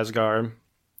to Asgard.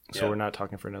 So we're not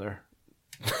talking for another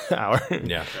hour.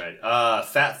 Yeah. Right.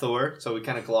 Fat Thor. So we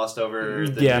kind of glossed over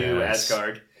the new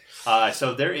Asgard.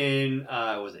 So they're in,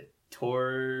 was it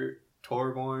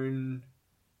Torborn?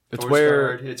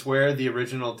 It's where the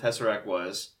original Tesseract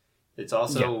was. It's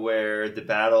also where the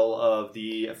battle of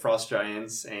the Frost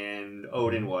Giants and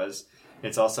Odin was.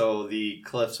 It's also the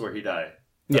cliffs where he died.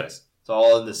 Yes. It's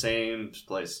all in the same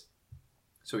place.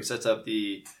 So he sets up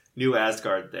the New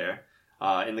Asgard there.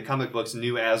 In the comic books,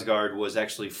 New Asgard was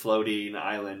actually floating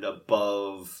island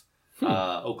above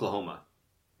Oklahoma.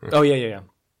 Oh, yeah.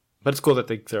 But it's cool that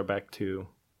they throw back to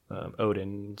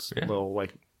Odin's little,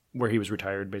 like, where he was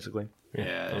retired, basically.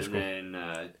 Yeah, and cool. Then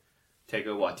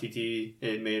Taika Waititi,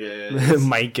 it made a...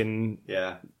 Mike and...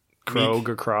 Yeah. Krog.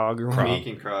 Meek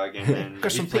and Krog, and then...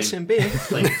 Got some piece in beer.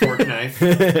 Playing Fork Knife.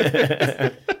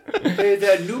 Hey,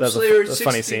 that Noob Slayer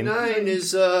 69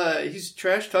 is, he's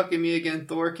trash-talking me again,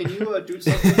 Thor. Can you do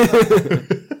something about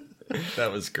it?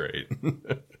 That was great.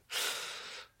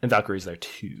 And Valkyrie's there,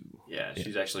 too. Yeah,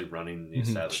 she's actually running the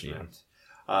establishment.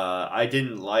 I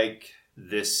didn't like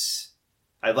this...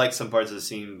 I liked some parts of the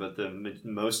scene, but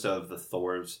most of the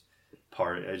Thor's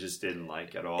part, I just didn't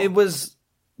like at all.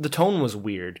 The tone was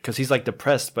weird, because he's, like,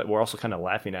 depressed, but we're also kind of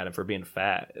laughing at him for being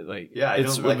fat. Like, yeah, it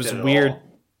was weird.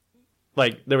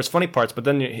 Like, there was funny parts, but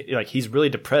then, like, he's really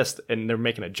depressed, and they're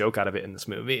making a joke out of it in this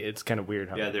movie. It's kind of weird.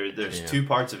 There's two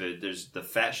parts of it. There's the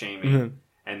fat shaming,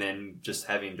 and then just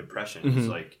having depression. It's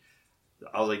like,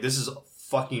 I was like, this is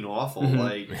fucking awful.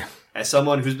 Like, as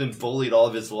someone who's been bullied all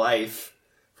of his life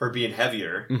for being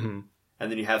heavier, and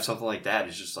then you have something like that,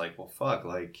 it's just like, well, fuck,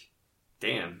 like,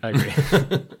 damn. I agree.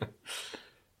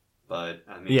 But,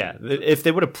 I mean... Yeah, if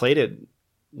they would have played it,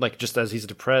 like, just as he's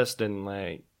depressed and,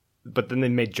 like... But then they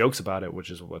made jokes about it,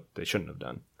 which is what they shouldn't have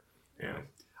done. Yeah.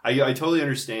 I totally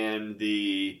understand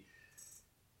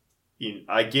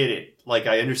I get it. Like,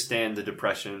 I understand the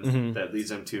depression that leads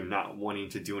them to not wanting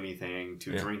to do anything,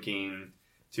 to drinking,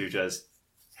 to just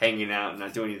hanging out and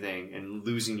not doing anything, and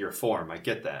losing your form. I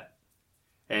get that.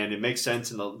 And it makes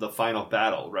sense in the final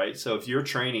battle, right? So if you're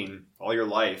training all your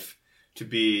life to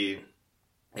be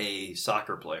a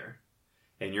soccer player,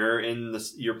 and you're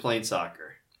playing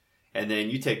soccer, and then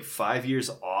you take 5 years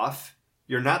off,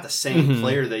 you're not the same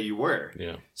player that you were.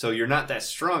 Yeah. So you're not that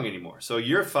strong anymore. So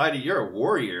you're a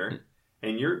warrior,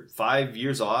 and you're 5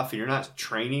 years off, and you're not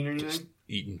training or anything. Just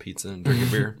eating pizza and drinking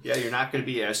beer. Yeah, you're not going to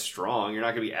be as strong. You're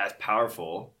not going to be as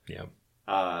powerful. Yeah.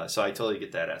 So I totally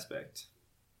get that aspect.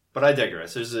 But I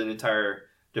digress. There's an entire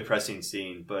depressing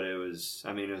scene, but it was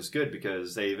good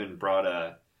because they even brought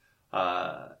a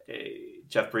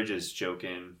Jeff Bridges joke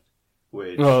in,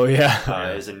 which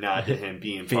is a nod to him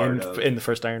being part of in the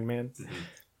first Iron Man.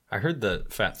 I heard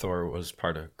that Fat Thor was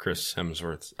part of Chris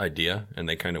Hemsworth's idea, and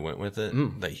they kind of went with it.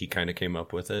 That he kind of came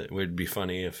up with it. It would be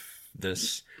funny if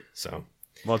this. So.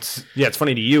 Well, it's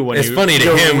funny to you when it's funny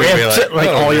to him. We'd be like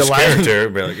all your character,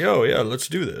 be like, oh yeah, let's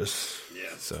do this.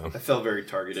 Yeah. So I felt very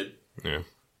targeted. Yeah.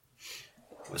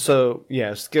 So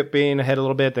skipping ahead a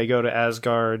little bit, they go to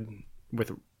Asgard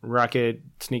with Rocket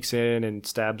sneaks in and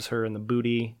stabs her in the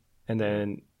booty, and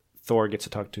then Thor gets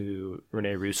to talk to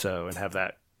Renee Russo and have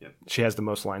that. Yep. She has the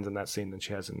most lines in that scene than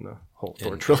she has in the whole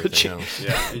Thor trilogy.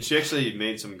 Yeah, and she actually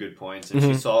made some good points, and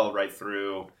she saw right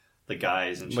through the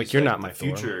guys, and she's you're not my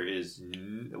future Thor.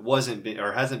 hasn't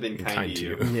been kind to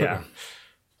you. Yeah,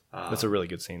 that's a really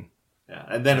good scene. Yeah,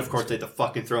 and then of course they had to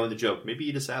fucking throw in the joke. Maybe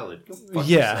eat a salad.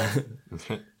 Yeah,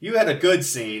 you had a good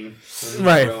scene,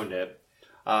 right? Ruined it.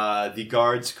 The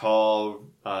guards call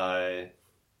him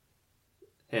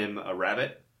a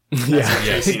rabbit.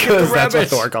 Because that's what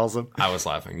Thor calls him. I was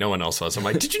laughing. No one else was. I'm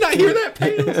like, did you not hear that,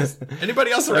 Pales?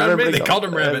 Anybody else around me? They called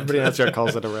him rabbit. Everybody else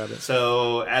calls it a rabbit.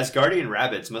 So Asgardian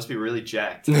rabbits must be really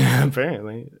jacked.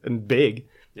 Apparently. And big.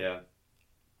 Yeah.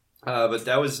 But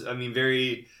that was, I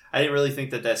didn't really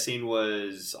think that scene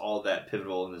was all that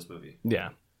pivotal in this movie. Yeah.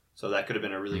 So that could have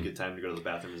been a really good time to go to the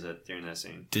bathroom during that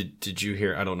scene. Did you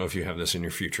hear? I don't know if you have this in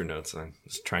your future notes. I'm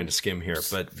just trying to skim here,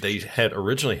 but they had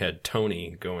originally had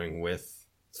Tony going with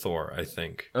Thor, I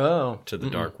think. Oh, to the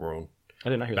Dark World. I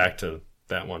did not hear back to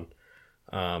that one,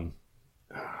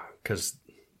 because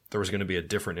there was going to be a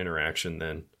different interaction.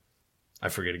 Then I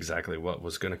forget exactly what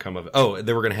was going to come of it. Oh,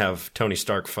 they were going to have Tony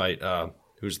Stark fight.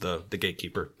 Who's the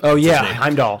gatekeeper? Oh, yeah,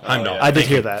 Heimdall. Heimdall. I did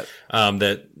hear that.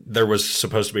 That there was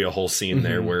supposed to be a whole scene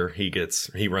there where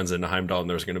he runs into Heimdall, and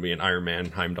there was going to be an Iron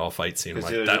Man Heimdall fight scene. I'm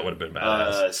like, that would have been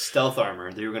badass. Stealth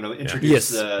armor. They were going to introduce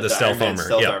the stealth Iron Man armor.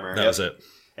 Stealth armor. That was it.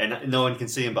 And no one can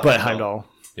see him but Heimdall.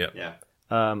 Yep. Yeah.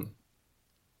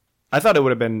 I thought it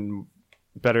would have been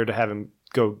better to have him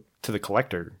go to the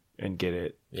Collector and get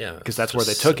it. Yeah. Because that's where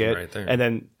they took it. Right there. And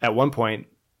then at one point,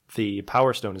 the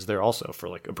Power Stone is there also for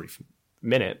like a brief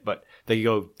minute, but they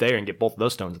go there and get both of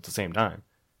those stones at the same time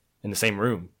in the same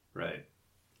room. Right.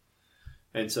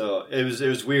 And so it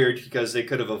was weird because they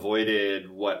could have avoided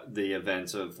what the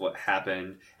events of what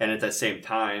happened, and at that same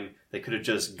time they could have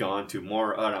just gone to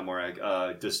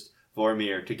just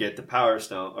Vormir to get the Power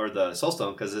Stone or the Soul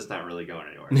Stone because it's not really going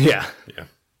anywhere. Yeah.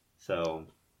 So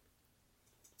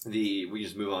we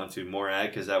just move on to Morag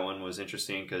because that one was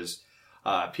interesting because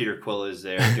Peter Quill is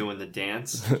there doing the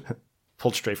dance.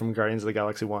 Pulled straight from Guardians of the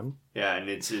Galaxy 1. Yeah, and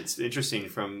it's interesting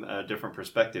from a different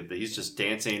perspective that he's just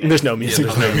dancing. And there's no music.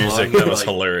 There's no music. That was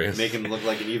hilarious. Make him look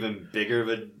like an even bigger of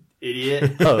an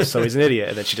idiot. Oh, so he's an idiot,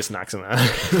 and then she just knocks him out.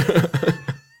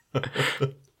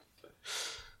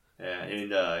 Yeah,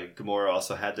 and Gamora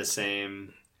also had the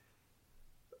same,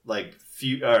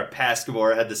 past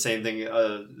Gamora had the same thing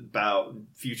about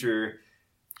future.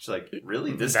 She's like,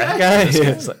 really? This guy?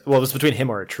 Yeah. Well, it was between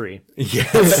him or a tree.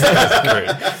 Yes, that's great.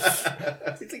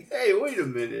 It's like, hey, wait a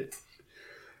minute.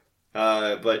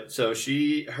 But so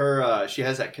she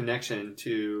has that connection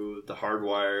to the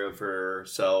hardwire of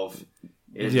herself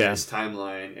in this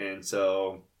timeline, and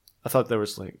so I thought there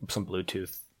was like some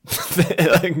Bluetooth,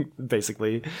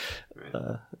 basically.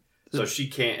 Right. So she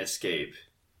can't escape.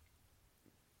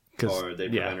 Or they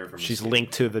prevent her from she's escaping.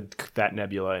 linked to that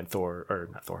nebula, and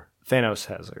Thanos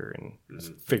has her and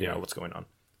figuring out what's going on.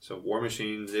 So War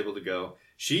Machine's able to go.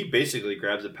 She basically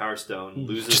grabs a Power Stone,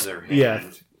 loses her hand. Yeah,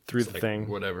 through the thing.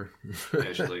 Whatever.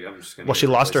 Yeah, she's like, I'm just gonna well, she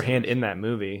lost her hand in that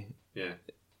movie. Yeah.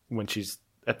 When she's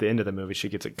at the end of the movie, she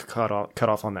gets it cut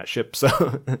off on that ship.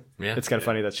 So it's kind of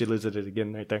funny that she loses it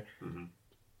again right there. Mm-hmm.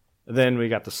 Then we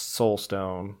got the Soul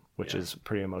Stone, which is a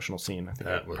pretty emotional scene. I think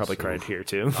I probably cried here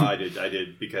too. I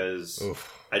did because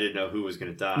I didn't know who was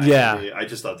going to die. Yeah. I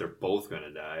just thought they're both going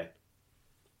to die.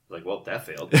 Like, well, that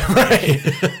failed. Right.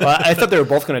 Well, I thought they were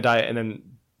both going to die, and then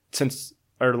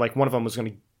one of them was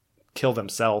going to kill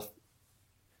themselves,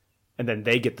 and then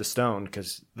they get the stone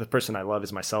because the person I love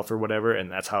is myself or whatever,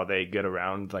 and that's how they get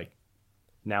around. Like,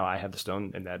 now I have the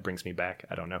stone, and that brings me back.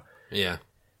 I don't know. Yeah.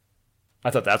 I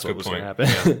thought that's what was going to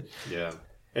happen. Yeah.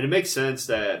 And it makes sense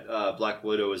that Black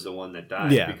Widow is the one that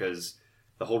died because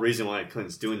the whole reason why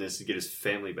Clint's doing this is to get his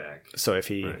family back. So if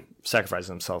he sacrifices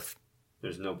himself,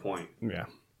 there's no point. Yeah.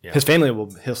 His family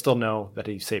he'll still know that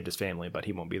he saved his family, but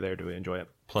he won't be there to enjoy it.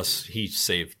 Plus, he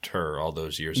saved her all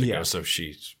those years ago, so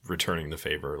she's returning the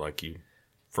favor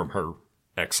from her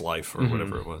ex-life or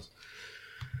whatever it was.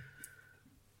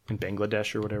 In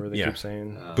Bangladesh or whatever they keep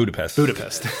saying. Budapest.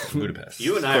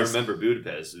 You and I remember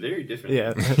Budapest. Very different.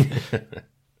 Yeah.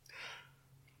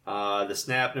 The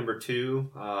Snap number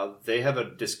 2, they have a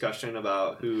discussion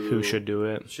about who should do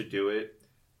it.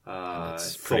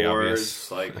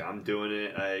 Thor's like, I'm doing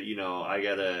it. I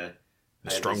gotta. The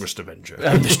strongest Avenger.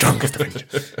 I'm the strongest Avenger.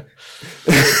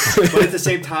 But at the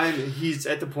same time, he's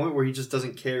at the point where he just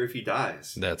doesn't care if he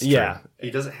dies. That's true. He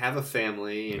doesn't have a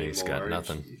family anymore. He's got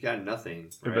nothing. He's got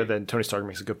nothing. Right? But then Tony Stark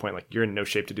makes a good point. Like, you're in no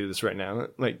shape to do this right now.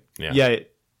 Like,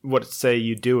 what say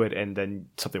you do it and then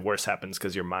something worse happens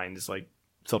because your mind is like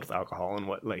filled with alcohol and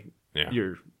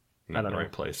you're not in the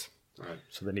right place. Right.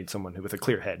 So they need someone with a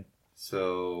clear head.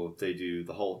 So they do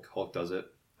the Hulk. Hulk does it.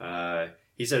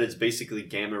 He said it's basically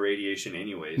gamma radiation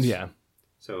anyways. Yeah.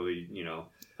 So,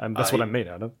 that's what I'm made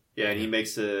out of. Yeah, and he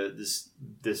makes this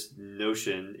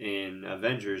notion in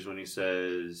Avengers when he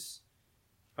says,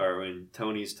 or when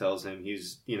Tony tells him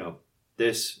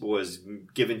this was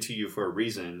given to you for a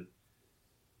reason.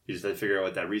 He just had to figure out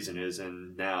what that reason is,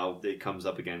 and now it comes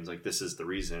up again. It's like, this is the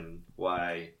reason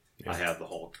why I have the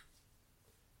Hulk.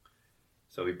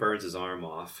 So he burns his arm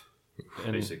off,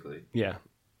 basically. Yeah.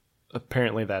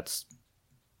 Apparently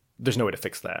there's no way to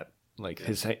fix that. Like,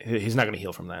 he's not going to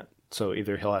heal from that. So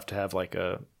either he'll have to have like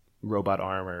a robot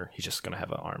arm, or he's just going to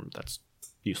have an arm that's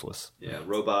useless. Yeah,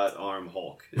 robot arm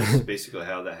Hulk is basically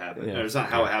how that happens. Yeah. It's not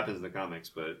how it happens in the comics,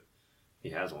 but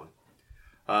he has one.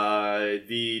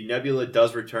 The Nebula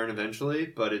does return eventually,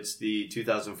 but it's the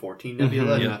 2014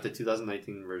 Nebula, not the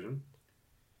 2019 version.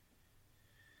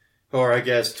 Or I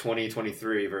guess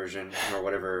 2023 version, or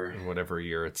whatever. Whatever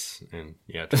year it's in.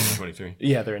 Yeah, 2023.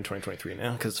 Yeah, they're in 2023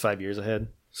 now, because it's 5 years ahead.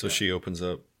 So she opens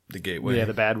up the gateway. Yeah,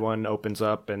 the bad one opens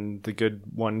up, and the good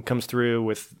one comes through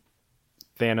with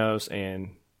Thanos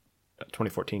and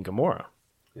 2014 Gamora.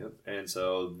 Yep, and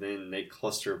so then they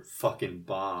cluster fucking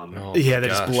bomb. Oh, yeah, they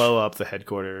just blow up the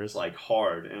headquarters. Like,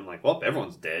 hard. And I'm like, well,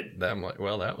 everyone's dead. I'm like,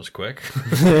 well, that was quick.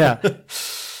 Yeah.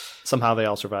 Somehow they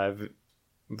all survive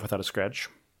without a scratch.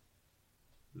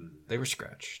 They were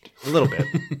scratched. A little bit,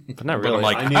 but not really.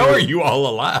 But I'm like, how are you all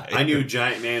alive? I knew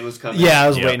Giant Man was coming. Yeah, I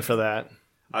was waiting for that.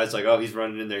 I was like, oh, he's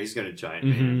running in there. He's going to Giant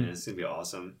Man. And it's going to be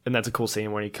awesome. And that's a cool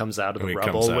scene where he comes out of the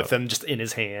rubble with them just in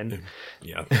his hand.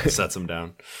 Yeah, sets him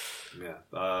down. Yeah.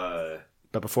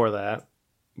 But before that,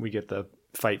 we get the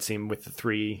fight scene with the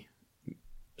 3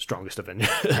 strongest Avengers.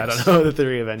 I don't know, the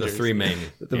 3 Avengers. The 3 main.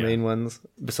 The main ones,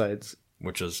 besides.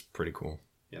 Which is pretty cool.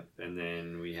 Yep. And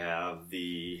then we have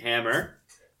the hammer.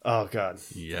 Oh, God.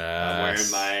 Yeah. I'm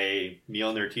wearing my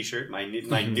Mjolnir t-shirt, my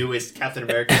newest Captain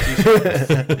America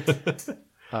t-shirt.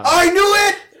 I knew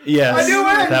it! Yes. I knew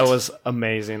it! That was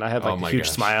amazing. I had like a huge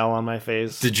smile on my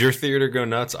face. Did your theater go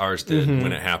nuts? Ours did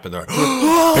when it happened.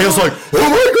 He was like, oh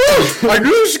my gosh, I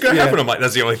knew this was going to happen. I'm like,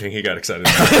 that's the only thing he got excited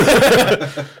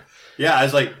about. Yeah, I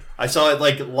was like, I saw it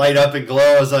like light up and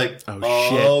glow. I was like,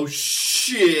 oh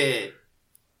shit.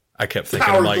 I kept thinking,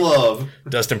 Power I'm like, glove.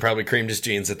 Dustin probably creamed his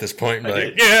jeans at this point.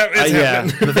 Like, it's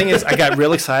happening. The thing is, I got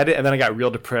real excited, and then I got real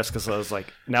depressed because I was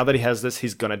like, now that he has this,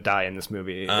 he's going to die in this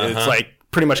movie. It's like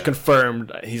pretty much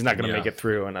confirmed he's not going to make it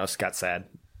through, and I got sad.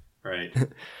 Right.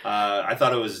 I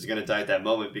thought it was going to die at that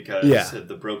moment because of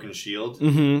the broken shield.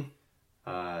 Mm-hmm.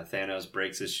 Thanos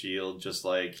breaks his shield just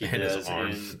like he and does his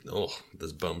arm.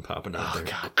 This bone popping out there.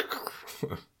 God.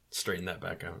 Straighten that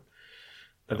back out.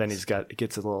 And then he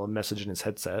gets a little message in his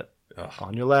headset.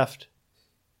 On your left.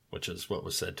 Which is what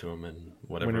was said to him in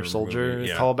whatever Winter Soldier movie.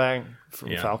 callback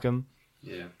from Falcon.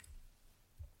 Yeah.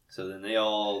 So then they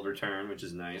all return, which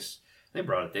is nice. They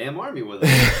brought a damn army with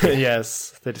them.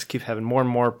 Yes. They just keep having more and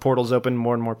more portals open,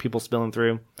 more and more people spilling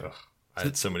through. Ugh, I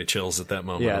had so many chills at that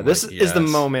moment. Yeah, this is the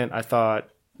moment I thought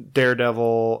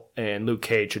Daredevil and Luke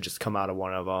Cage should just come out of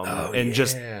one of them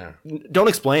just don't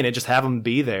explain it. Just have them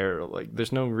be there. Like,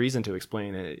 there's no reason to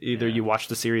explain it. Either you watched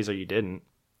the series or you didn't.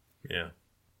 Yeah.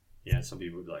 Yeah, some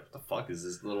people would be like, what the fuck is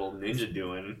this little ninja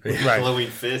doing? Right. Glowing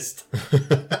fist.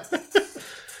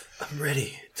 I'm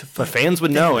ready to fight. But fans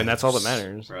would know, and that's all that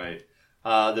matters. Right.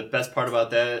 The best part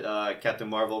about that, Captain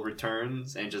Marvel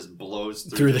returns and just blows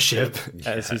through the ship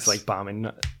as he's like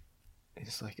bombing.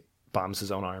 He's like bombs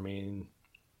his own army. And...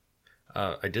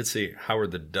 I did see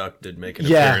Howard the Duck did make an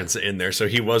appearance in there, so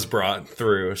he was brought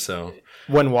through. So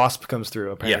when Wasp comes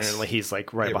through, apparently he's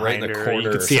like right behind in the her. corner.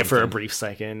 You can see it for a brief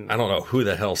second. I don't know who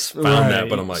the hell found that,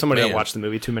 but I'm like, somebody that watched the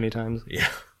movie too many times. Yeah,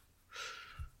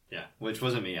 yeah, which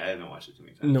wasn't me. I haven't watched it too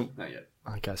many times. No, not yet.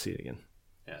 I gotta see it again.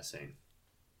 Yeah, same.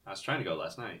 I was trying to go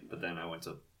last night, but then I went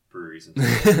to breweries and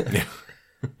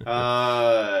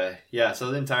yeah,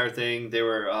 so the entire thing, they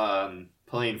were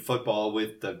playing football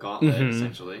with the gauntlet,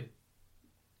 essentially.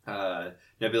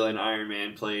 Nebula and Iron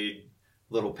Man played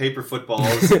little paper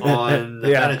footballs on the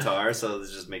Minotaur, so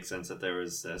it just makes sense that there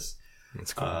was this.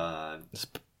 That's cool.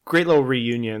 Great little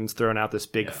reunions, throwing out this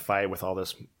big fight with all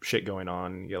this shit going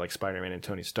on. You got like Spider-Man and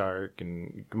Tony Stark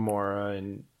and Gamora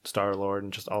and Star-Lord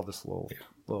and just all this little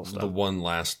stuff. The one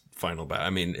last final battle. I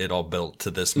mean, it all built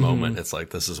to this moment. It's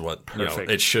like, this is what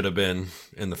it should have been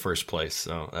in the first place.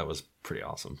 So that was pretty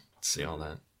awesome to see all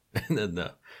that. And then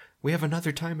we have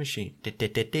another time machine.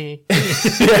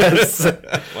 Yes.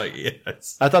 Like,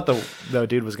 yes. I thought the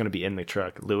dude was going to be in the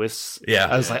truck. Lewis. Yeah.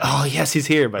 I was like, oh, yes, he's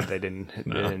here. But they didn't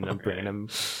end up bringing him.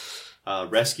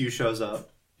 Rescue shows up.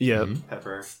 Yeah.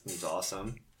 Pepper is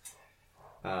awesome.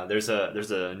 There's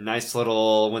a nice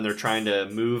little, when they're trying to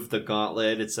move the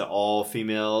gauntlet, it's all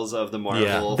females of the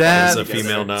Marvel. That a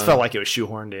female now. It felt like it was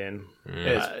shoehorned in.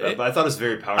 But I thought it was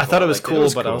very powerful. I thought it was cool,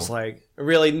 but I was like,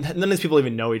 really? None of these people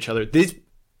even know each other.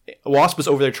 Wasp was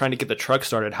over there trying to get the truck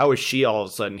started. How is she all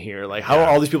of a sudden here? Like, how are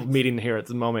all these people meeting here at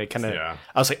the moment? Kind of.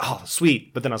 I was like, oh,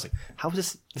 sweet. But then I was like, how is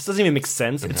this? This doesn't even make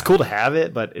sense. It's cool to have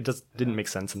it, but it just didn't make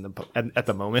sense at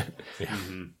the moment. Yeah.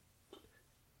 Mm-hmm.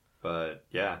 But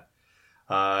yeah.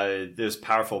 It was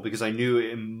powerful because I knew in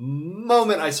the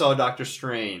moment I saw Doctor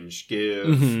Strange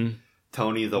give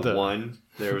Tony the one,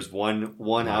 there was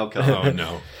one outcome. Oh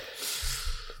no!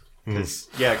 Because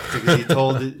he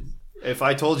told, if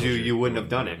I told you, you wouldn't have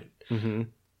done it. Mm-hmm.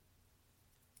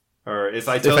 Or if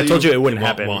I told you, it wouldn't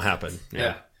happen. Won't happen.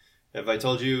 Yeah. If I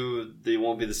told you, they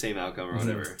won't be the same outcome or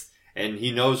whatever, and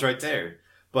he knows right there.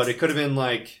 But it could have been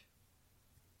like,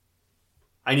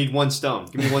 I need one stone.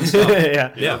 Give me one stone.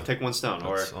 You know, take one stone.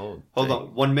 Or hold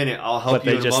on 1 minute. I'll help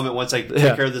you in a moment once I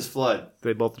take care of this flood.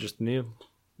 They both just knew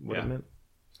what it meant.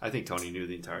 I think Tony knew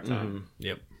the entire time.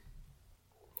 Yep.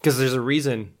 Because there's a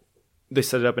reason they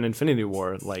set it up in Infinity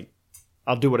War. Like,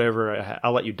 I'll do whatever.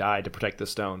 I'll let you die to protect the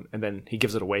stone. And then he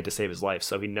gives it away to save his life.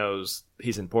 So he knows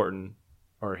he's important.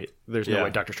 Or there's no way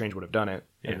Doctor Strange would have done it.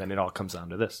 And then it all comes down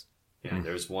to this. Yeah,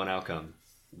 there's one outcome.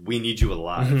 We need you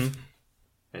alive.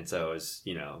 And so it's,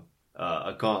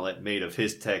 a gauntlet made of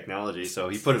his technology. So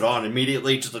he put it on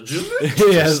immediately.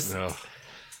 Yes.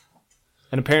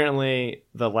 And apparently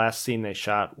the last scene they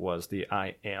shot was the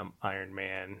I Am Iron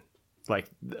Man Like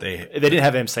they didn't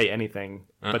have him say anything,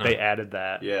 but they added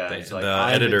that. Yeah, the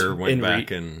editor went back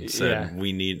and said,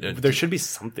 "We need." There should be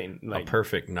something like a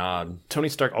perfect nod. Tony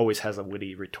Stark always has a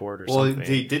witty retort or something. Well,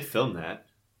 they did film that.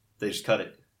 They just cut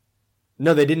it.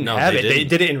 No, they didn't have it. They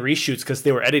did it in reshoots because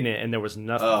they were editing it, and there was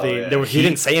nothing. He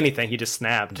didn't say anything. He just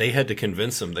snapped. They had to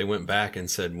convince him. They went back and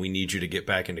said, "We need you to get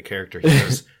back into character." He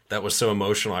goes, "That was so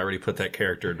emotional. I already put that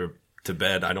character to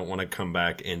bed. I don't want to come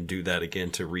back and do that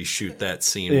again to reshoot that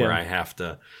scene where I have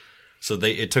to." So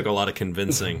it took a lot of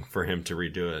convincing for him to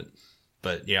redo it.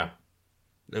 But yeah,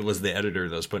 it was the editor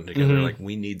that was putting together like,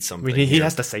 we need something. He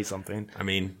has to say something. I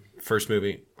mean, first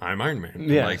movie, I'm Iron Man.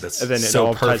 Yeah, like, that's and then so it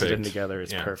all perfect. ties it in together.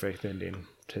 It's perfect ending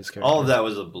to his character. All of that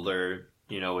was a blur,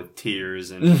 with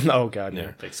tears and oh god,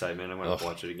 yeah, excitement. I want to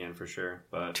watch it again for sure.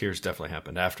 But tears definitely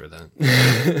happened after that.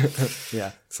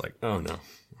 Yeah, it's like, oh no.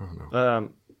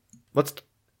 Let's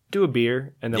do a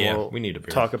beer, and then we need a beer.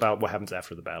 Talk about what happens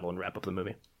after the battle and wrap up the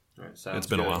movie. All right, it's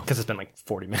been a while because it's been like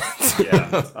 40 minutes.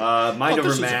 Yeah, Mind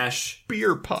Over Mash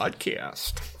beer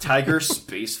podcast. Tiger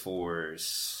Space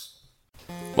Force.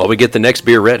 While we get the next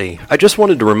beer ready, I just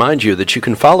wanted to remind you that you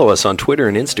can follow us on Twitter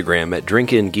and Instagram at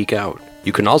DrinkInGeekOut.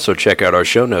 You can also check out our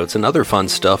show notes and other fun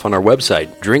stuff on our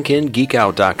website,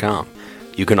 drinkingeekout.com.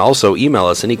 You can also email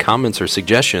us any comments or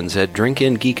suggestions at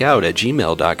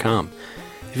drinkingeekout@gmail.com.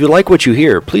 If you like what you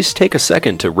hear, please take a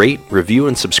second to rate, review,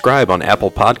 and subscribe on Apple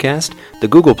Podcast, the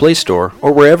Google Play Store,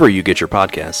 or wherever you get your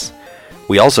podcasts.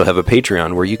 We also have a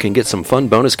Patreon where you can get some fun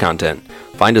bonus content.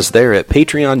 Find us there at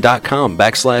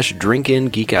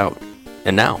patreon.com/drinkingeekout.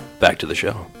 And now, back to the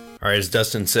show. All right, as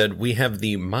Dustin said, we have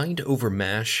the Mind Over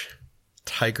Mash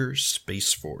Tiger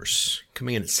Space Force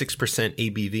coming in at 6%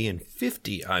 ABV and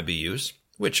 50 IBUs,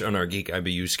 which on our Geek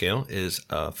IBU scale is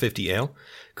 50 ale,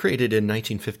 created in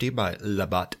 1950 by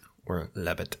Labatt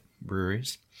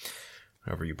Breweries.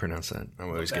 However you pronounce that. I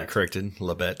always get corrected.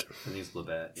 Labatt. I think it's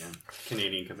Labatt, yeah.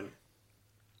 Canadian company.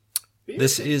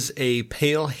 This is a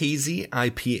pale hazy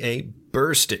IPA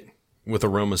bursting with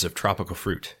aromas of tropical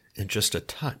fruit and just a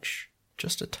touch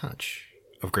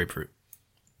of grapefruit.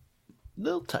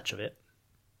 Little touch of it.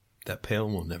 That pale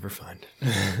we'll never find.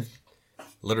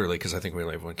 Literally, because I think we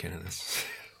only have one can of this.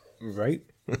 Right.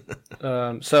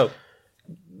 So,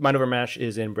 Mind Over Mash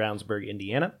is in Brownsburg,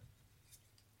 Indiana.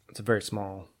 It's a very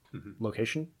small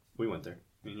location. We went there.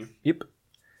 Me and you. Yep.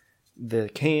 The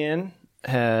can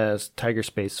has Tiger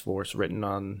Space Force written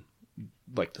on,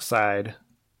 like, the side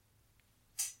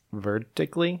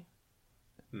vertically.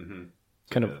 Mm-hmm.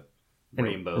 Kind of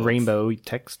rainbow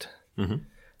text. Mm-hmm.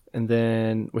 And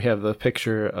then we have the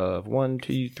picture of 1,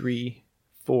 2, 3,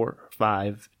 4,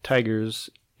 5 tigers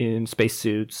in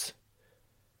spacesuits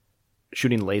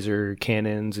shooting laser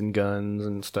cannons and guns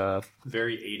and stuff.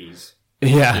 Very 80s.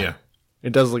 Yeah.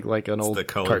 It does look like an old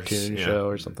cartoon show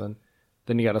or something.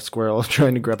 Then you got a squirrel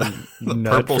trying to grab a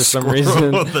nut for some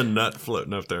reason. The nut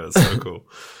floating up there. That's so cool.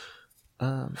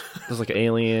 There's like an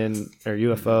alien or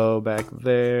UFO back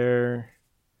there.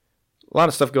 A lot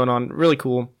of stuff going on. Really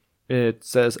cool. It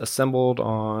says assembled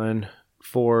on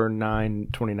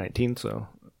 4/9/2019, so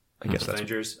I guess that's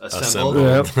Avengers assembled.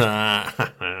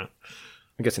 I'm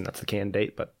guessing that's the can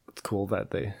date, but it's cool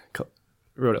that they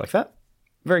wrote it like that.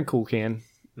 Very cool can.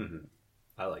 Mm-hmm.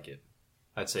 I like it.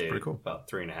 I'd say about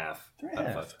 3.5 out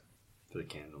of 5 for the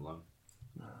can alone.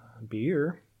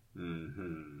 Beer.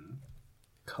 Mm-hmm.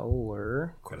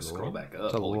 Color. Gotta scroll back up.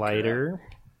 It's a lighter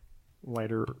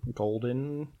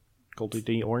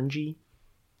goldy orangey.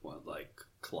 What, like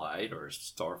Clyde or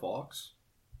Star Fox?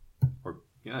 Or,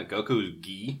 Goku's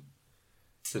Gi,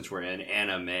 since we're in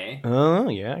anime. Oh,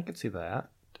 yeah, I can see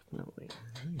that. Definitely.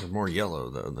 They're more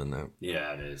yellow, though, than that.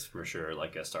 Yeah, it is, for sure,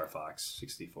 like a Star Fox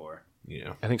 64.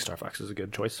 Yeah. I think Star Fox is a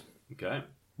good choice. Okay.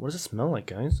 What does it smell like,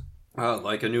 guys?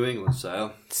 Like a New England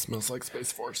style. It smells like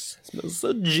Space Force. It smells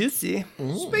so juicy.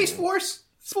 Mm. Space Force!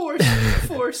 Force!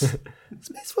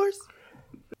 Space Force!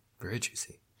 Very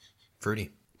juicy.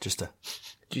 Fruity. Just a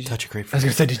touch of I grapefruit. was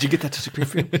going to say, did you get that touch of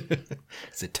grapefruit?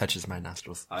 As it touches my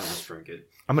nostrils. I almost drink it.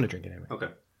 I'm going to drink it anyway. Okay.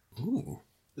 Ooh.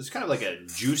 This is kind of like a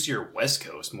juicier West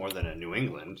Coast more than a New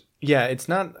England. Yeah, it's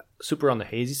not super on the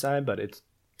hazy side, but it's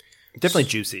definitely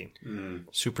juicy. Mm.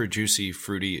 Super juicy,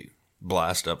 fruity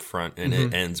blast up front, and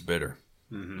it ends bitter.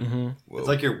 Mm-hmm. Mm-hmm. It's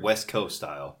like your West Coast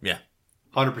style. Yeah.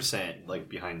 100% like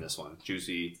behind this one.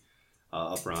 Juicy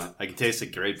up front. I can taste the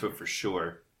grapefruit for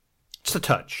sure. Just a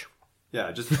touch.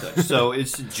 Yeah, just a touch. So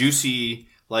it's juicy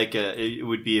like it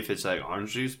would be if it's like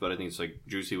orange juice, but I think it's like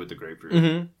juicy with the grapefruit.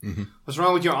 Mm-hmm. Mm-hmm. What's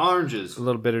wrong with your oranges? A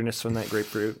little bitterness from that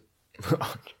grapefruit.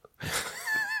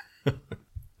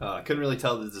 I couldn't really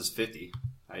tell that this is 50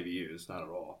 IBUs, not at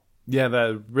all. Yeah,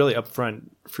 the really upfront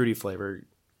fruity flavor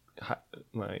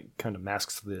kind of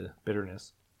masks the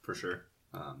bitterness. For sure.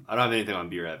 I don't have anything on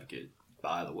Beer Advocate,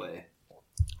 by the way.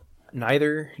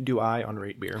 Neither do I on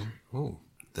Rate Beer. Oh,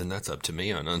 then that's up to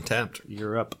me on Untapped.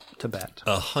 You're up to bat.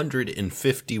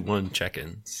 151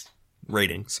 check-ins.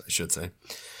 Ratings, I should say.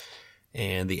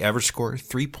 And the average score,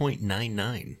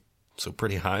 3.99. So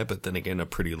pretty high, but then again, a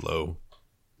pretty low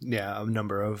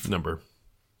number.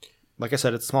 Like I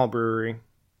said, it's a small brewery.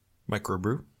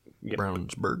 Microbrew. Yep.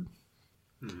 Brownsburg.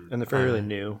 And they're fairly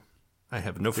new. I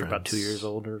have no friends. About 2 years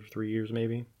old or 3 years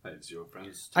maybe. I have 0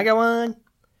 friends. I got one.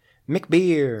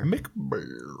 McBeer.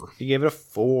 McBeer. You gave it a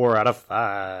 4 out of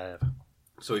 5.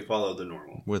 So we followed the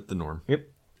normal. With the norm. Yep.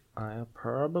 I'm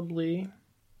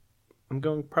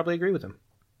going to probably agree with him.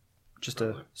 Just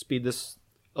to speed this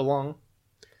along.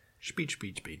 Speed.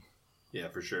 Yeah,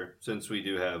 for sure. Since we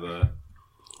do have the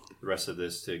rest of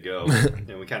this to go,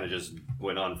 and we kind of just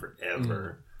went on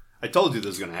forever. I told you this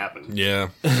was going to happen. Yeah.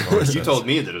 You told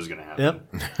me that it was going to happen.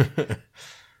 Yep.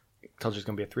 Told you it's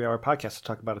going to be a 3-hour podcast to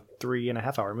talk about a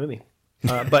 3.5-hour movie.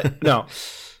 But no,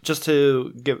 just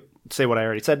to say what I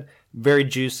already said, very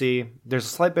juicy. There's a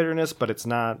slight bitterness, but it's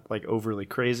not like overly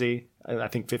crazy. I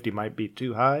think 50 might be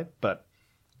too high, but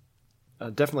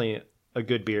definitely a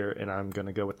good beer, and I'm going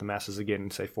to go with the masses again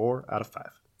and say 4 out of 5.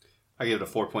 I give it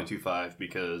a 4.25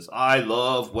 because I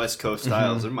love West Coast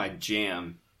styles. They're my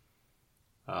jam.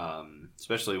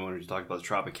 Especially when we talk about the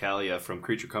Tropicalia from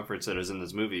Creature Comforts that is in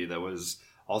this movie that was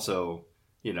also,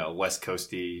 West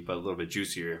Coasty, but a little bit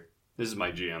juicier. This is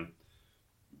my jam.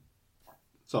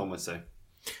 That's all I'm going to say.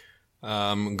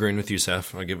 I'm agreeing with you,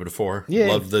 Seth. I'll give it a 4. Yeah.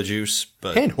 Love the juice,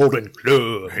 but... Hand-holding.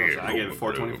 I gave it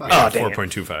 4.25.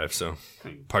 4.25, so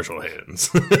partial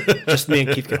hands. Just me and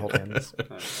Keith can hold hands.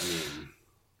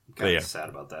 I'm kind of sad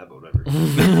about that, but whatever.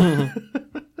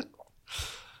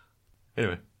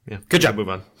 Anyway, yeah. Good job. Move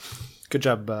on. Good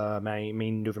job, my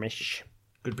main Duvermesh.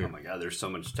 Good beer. Oh my god, there's so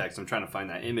much text. I'm trying to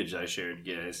find that image that I shared,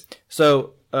 guys.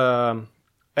 So,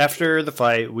 after the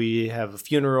fight, we have a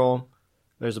funeral.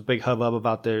 There's a big hubbub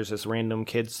about there's this random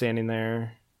kid standing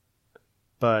there.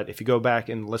 But if you go back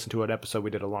and listen to an episode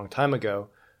we did a long time ago,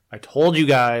 I told you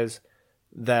guys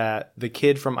that the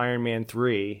kid from Iron Man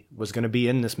 3 was going to be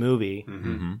in this movie.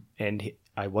 Mm-hmm. And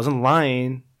I wasn't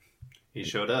lying. He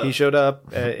showed up.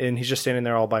 And he's just standing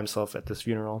there all by himself at this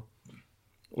funeral.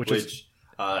 Which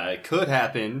could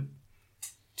happen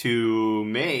to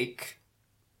make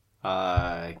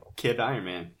Kid Iron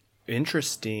Man.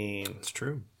 Interesting. It's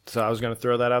true. So I was going to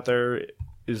throw that out there.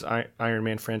 Is Iron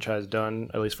Man franchise done,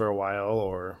 at least for a while,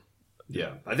 or...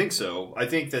 Yeah, I think so. I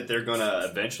think that they're going to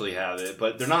eventually have it,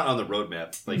 but they're not on the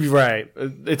roadmap. Right.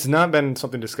 It's not been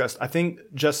something discussed. I think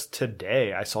just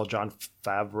today I saw Jon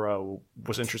Favreau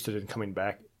was interested in coming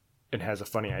back and has a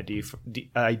funny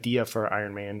idea for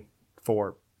Iron Man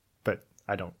 4, but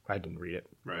I didn't read it.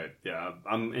 Right. Yeah,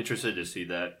 I'm interested to see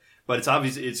that. But it's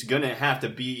obvious it's going to have to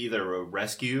be either a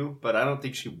rescue, but I don't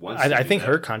think she wants to. I think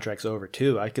her contract's over,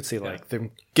 too. I could see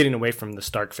them getting away from the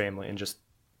Stark family and just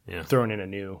throwing in a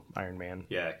new Iron Man.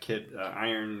 Yeah, Kid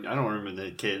Iron. I don't remember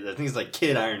the kid. I think it's like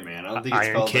Kid Iron Man. I don't think it's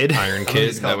Iron called Kid. Iron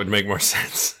Kid. That would make more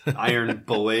sense. Iron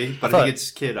Boy, but I think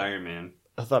it's Kid Iron Man.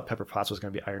 I thought Pepper Potts was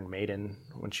going to be Iron Maiden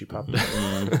when she popped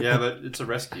up. Yeah, but it's a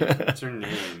rescue. It's her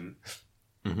name.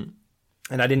 Mm-hmm.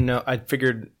 And I didn't know. I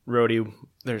figured Rhodey,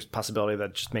 there's a possibility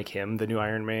that just make him the new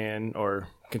Iron Man or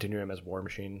continue him as War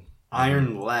Machine.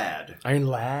 Iron Lad. Iron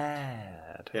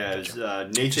Lad. Yeah, it's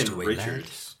Nathan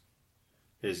Richards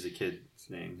is the kid's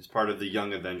name. He's part of the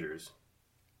Young Avengers.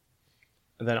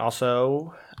 And then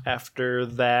also, after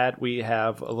that, we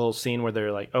have a little scene where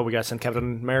they're like, oh, we got to send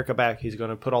Captain America back. He's going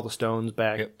to put all the stones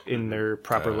back in their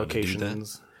proper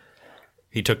locations.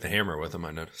 He took the hammer with him,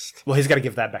 I noticed. Well, he's got to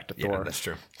give that back to Thor. Yeah, that's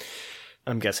true.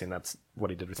 I'm guessing that's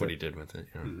what he did with it. What he did with it,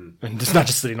 yeah. Mm-hmm. And it's not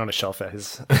just sitting on a shelf at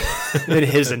his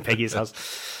and Peggy's house.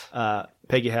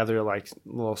 Peggy have their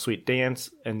little sweet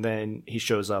dance, and then he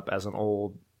shows up as an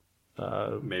old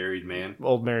married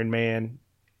man.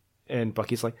 And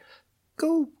Bucky's like,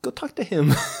 go talk to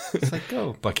him. It's like,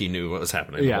 go. Bucky knew what was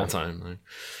happening the whole time.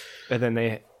 And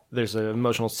then there's an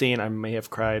emotional scene. I may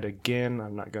have cried again.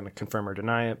 I'm not going to confirm or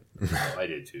deny it. I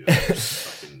did too.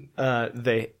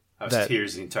 I was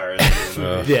tears the entire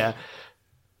movie. Yeah.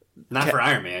 Not for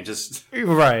Iron Man, just...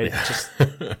 Right. Yeah. Just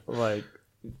like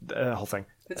the whole thing.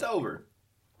 It's over.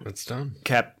 It's done.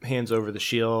 Cap hands over the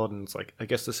shield and it's like, I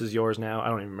guess this is yours now. I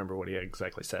don't even remember what he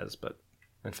exactly says,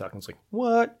 and Falcon's like,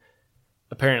 what?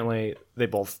 Apparently, they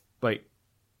both,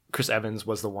 Chris Evans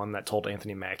was the one that told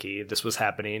Anthony Mackie this was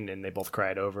happening, and they both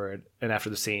cried over it. And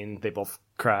after the scene, they both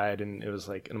cried, and it was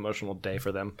an emotional day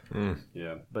for them.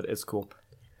 Yeah. But it's cool.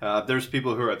 There's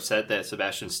people who are upset that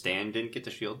Sebastian Stan didn't get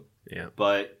the shield. Yeah.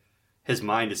 But his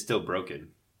mind is still broken.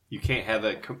 You can't have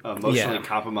a emotionally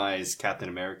compromised Captain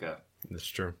America. That's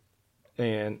true.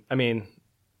 And, I mean,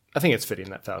 I think it's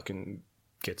fitting that Falcon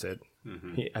gets it.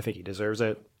 Mm-hmm. I think he deserves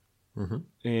it.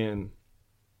 Mm-hmm. And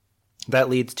that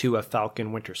leads to a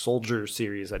Falcon Winter Soldier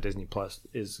series that Disney Plus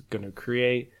is going to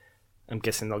create. I'm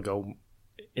guessing they'll go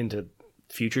into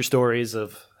future stories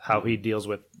of how he deals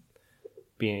with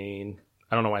being...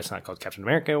 I don't know why it's not called Captain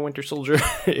America Winter Soldier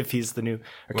if he's the new...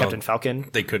 Or Captain Falcon.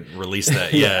 They couldn't release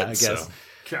that yet. I guess. So.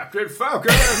 Captain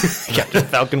Falcon! Captain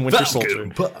Falcon Winter Soldier.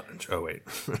 Punch. Oh, wait.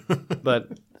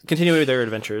 But continuing with their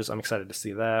adventures, I'm excited to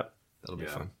see that. That'll be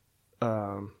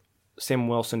fun. Sam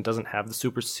Wilson doesn't have the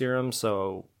super serum,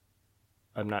 so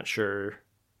I'm not sure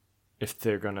if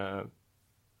they're going to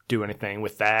do anything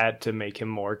with that to make him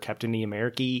more Captain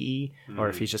America-y, or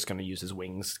if he's just going to use his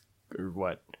wings or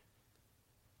what.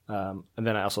 And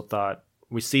then I also thought,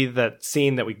 we see that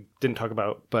scene that we didn't talk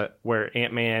about, but where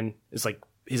Ant-Man is like,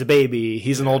 he's a baby,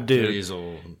 he's an old dude. He's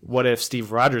old. What if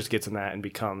Steve Rogers gets in that and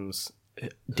becomes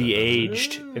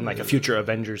de-aged in like a future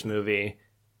Avengers movie?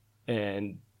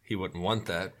 And he wouldn't want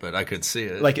that, but I could see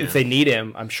it. Like if they need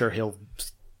him, I'm sure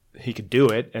he could do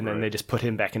it, and then they just put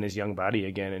him back in his young body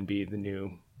again and be the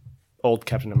new old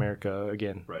Captain America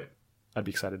again. Right. I'd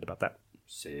be excited about that.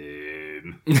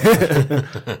 Same.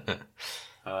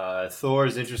 Thor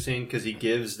is interesting because he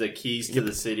gives the keys to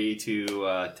the city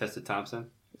to Tessa Thompson.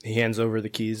 He hands over the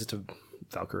keys to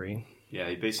Valkyrie. Yeah,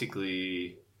 he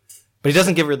basically... But he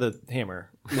doesn't give her the hammer.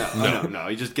 No.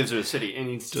 He just gives her the city. And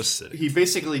he's just city. He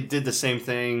basically did the same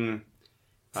thing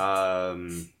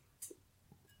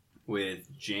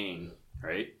with Jane,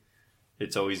 right?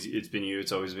 It's been you.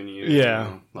 It's always been you. Yeah. You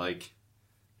know? Like,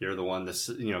 you're the one to,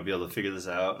 be able to figure this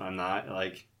out. I'm not.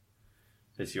 Like,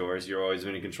 it's yours. You're always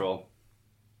been in control.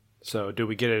 So, do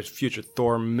we get a future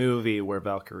Thor movie where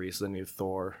Valkyrie's the new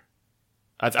Thor?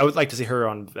 I would like to see her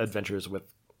on adventures with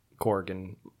Korg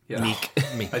and Meek.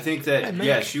 I think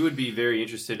that, she would be very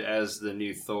interested as the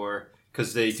new Thor,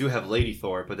 because they do have Lady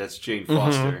Thor, but that's Jane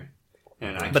Foster.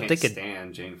 And I can't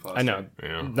stand Jane Foster. I know.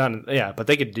 Yeah. But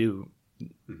they could do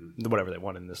whatever they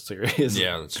want in this series.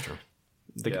 Yeah, that's true.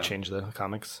 They could change the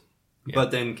comics. Yeah.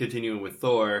 But then continuing with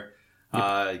Thor...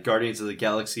 Guardians of the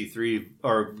Galaxy 3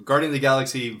 or Guardian of the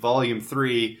Galaxy Volume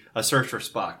 3, A Search for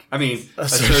Spock. I mean, a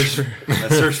search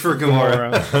for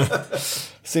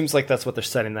Gamora. Seems like that's what they're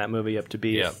setting that movie up to be.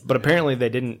 Yeah. But apparently they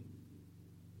didn't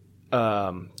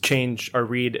change or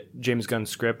read James Gunn's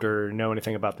script or know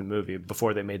anything about the movie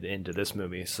before they made the end to this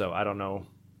movie. So I don't know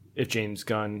if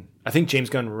I think James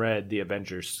Gunn read the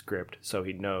Avengers script, so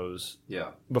he knows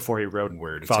before he wrote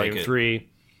Volume 3.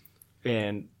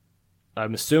 And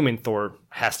I'm assuming Thor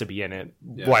has to be in it.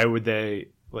 Yeah. Why would they...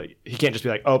 he can't just be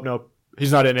like, oh, no,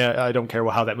 he's not in it. I don't care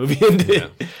how that movie ended. Yeah.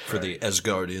 For the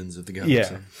Asgardians of the Galaxy.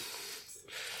 Yeah.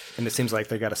 And it seems like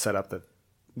they got to set up that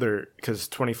they're... Because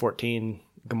 2014,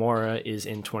 Gamora is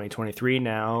in 2023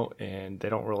 now, and they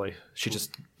don't really... She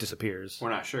just disappears. We're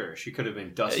not sure. She could have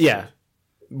been dusted. Yeah.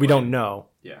 We don't know.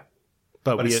 Yeah.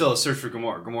 But it's still a search for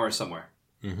Gamora. Gamora's somewhere.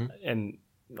 Mm-hmm. And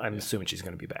I'm assuming she's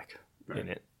going to be back in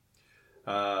it.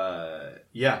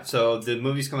 So the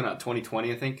movie's coming out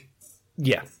 2020, I think.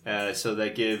 Yeah. So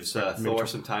that gives Thor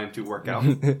some time to work out.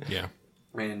 Yeah.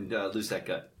 And lose that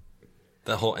gut.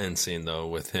 The whole end scene, though,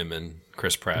 with him and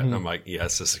Chris Pratt, I'm like,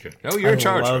 yes, this is good. Oh, you're in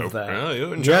charge. I love that. Oh,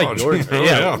 you're in charge.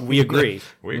 We agree.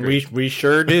 We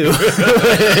sure do.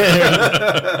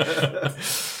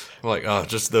 Like,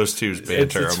 just those two's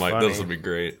banter. I'm like, this will be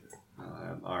great.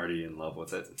 I'm already in love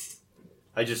with it.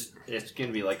 It's going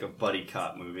to be like a buddy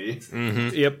cop movie.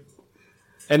 Mm-hmm. Yep.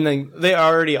 And then they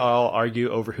already all argue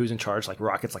over who's in charge. Like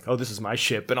Rocket's like, oh, this is my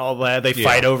ship and all that. They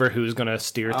fight over who's going to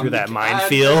steer through that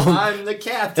minefield. I'm the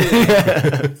captain.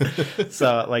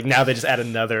 So now they just add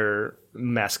another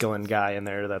masculine guy in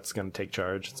there that's going to take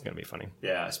charge. It's going to be funny.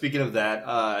 Yeah. Speaking of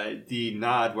that, the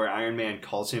nod where Iron Man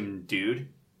calls him dude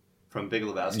from Big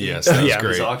Lebowski. Yes, that was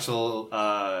great. It's also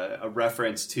a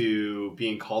reference to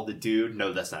being called the dude.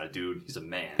 No, that's not a dude. He's a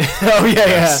man. Oh,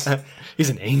 yeah. He's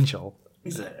an angel.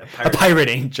 He's a pirate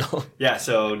angel. Yeah,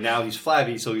 so now he's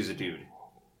flabby, so he's a dude.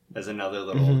 As another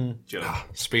little joke.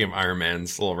 Speaking of Iron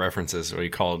Man's little references, we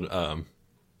called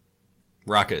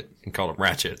Rocket and called him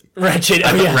Ratchet. Ratchet,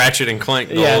 oh yeah. Ratchet and Clank,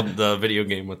 the video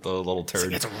game with the little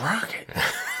turd. It's a rocket.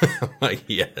 Like,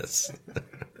 yes.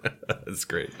 That's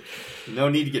great. No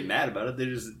need to get mad about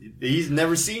it. He's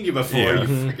never seen you before, you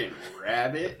freaking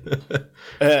rabbit.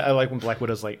 I like when Black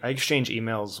Widow's like, I exchange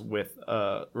emails with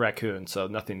Raccoon, so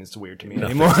nothing is weird to me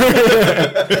anymore.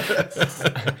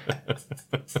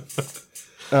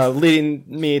 Leading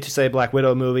me to say Black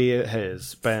Widow movie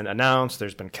has been announced.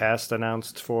 There's been cast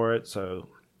announced for it, so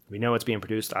we know it's being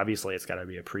produced. Obviously, it's got to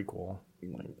be a prequel.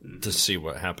 To see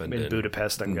what happened in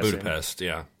Budapest, I'm guessing. Budapest,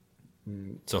 yeah.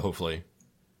 So hopefully.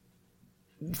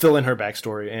 Fill in her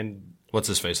backstory. And what's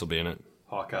his face will be in it?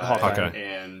 Hawkeye.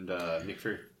 And Nick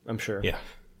Fury. I'm sure. Yeah.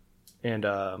 And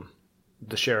the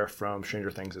sheriff from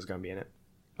Stranger Things is going to be in it.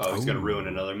 Oh, he's going to ruin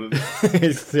another movie?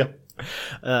 Yep.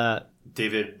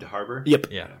 David Harbour? Yep.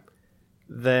 Yeah.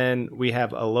 Then we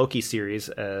have a Loki series,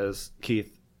 as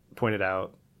Keith pointed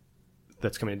out,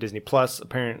 that's coming to Disney Plus.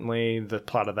 Apparently, the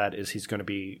plot of that is he's going to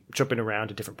be jumping around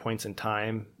to different points in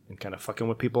time and kind of fucking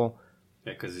with people.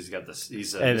 Yeah, because he's got this.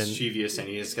 He's mischievous, and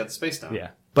he's got the Space Stone. Yeah,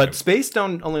 but Space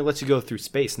Stone only lets you go through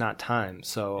space, not time.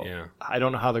 So yeah. I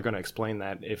don't know how they're going to explain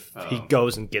that if he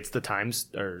goes and gets the time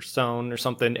or stone or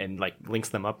something and like links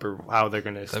them up, or how they're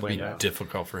going to explain that. That'd be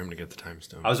difficult for him to get the time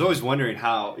stone. I was always wondering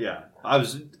how. Yeah, I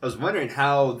was wondering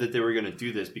how that they were going to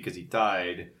do this because he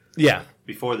died. Yeah.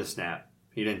 Before the snap.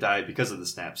 He didn't die because of the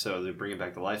snap, so they bring him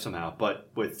back to life somehow.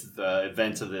 But with the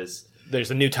events of this... There's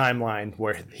a new timeline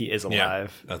where he is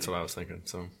alive. Yeah, that's what I was thinking.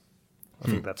 So I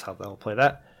think that's how they'll play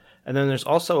that. And then there's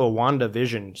also a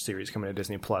WandaVision series coming to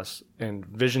Disney Plus, and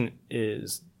Vision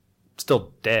is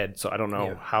still dead, so I don't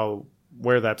know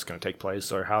where that's going to take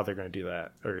place or how they're going to do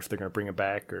that, or if they're going to bring it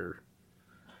back, or...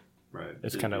 Right.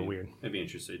 It's kind of weird. I'd be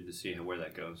interested to see where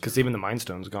that goes. Because even the Mind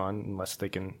Stone's gone, unless they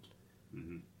can...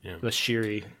 Mm-hmm. Yeah. The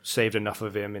Shiri saved enough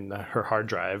of him in her hard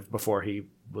drive before he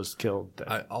was killed.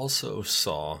 I also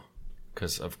saw,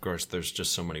 because of course there's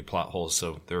just so many plot holes,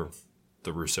 so they're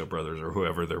the Russo brothers or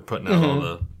whoever, they're putting out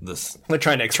all this. They're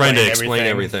trying to explain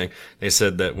everything. They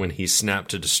said that when he snapped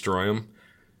to destroy him,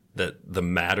 that the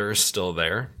matter is still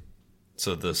there,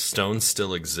 so the stones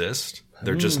still exist.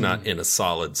 They're just not in a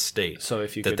solid state. So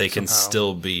if you that they can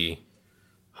still be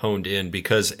honed in,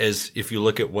 because if you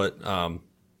look at what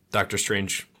Doctor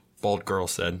Strange. Bald girl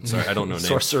said, sorry, I don't know names.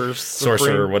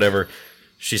 Sorcerer or whatever.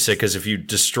 She said, because if you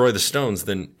destroy the stones,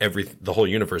 then the whole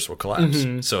universe will collapse.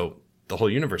 Mm-hmm. So the whole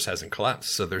universe hasn't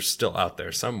collapsed. So they're still out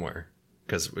there somewhere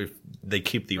because they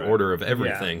keep the order of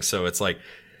everything. Yeah. So it's like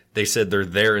they said they're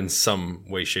there in some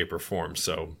way, shape, or form.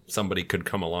 So somebody could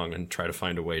come along and try to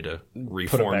find a way to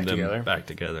reform them back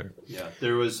together. Yeah,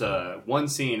 there was one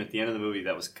scene at the end of the movie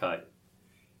that was cut.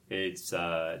 It's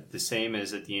the same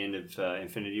as at the end of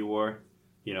Infinity War.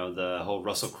 You know, the whole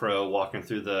Russell Crowe walking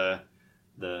through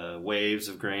the waves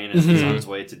of grain as he's on his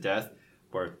way to death.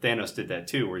 Where Thanos did that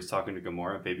too, where he's talking to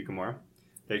Gamora, baby Gamora.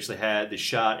 They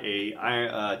shot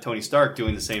Tony Stark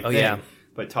doing the same thing,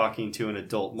 but talking to an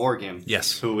adult Morgan.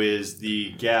 Yes. Who is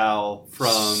the gal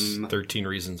from 13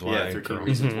 Reasons Why. Yeah, 13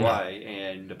 Reasons Why.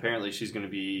 And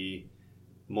apparently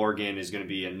Morgan is going to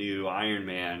be a new Iron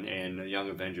Man in Young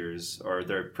Avengers, or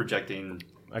they're projecting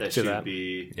that she would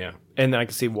be... Yeah. And then I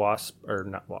can see Wasp, or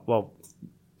not... Well...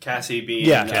 Cassie being...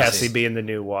 Yeah, Cassie being the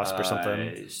new Wasp or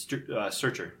something.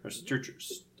 Searcher.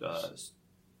 It's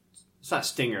not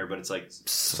Stinger, but it's like...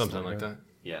 Something like that.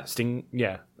 Yeah.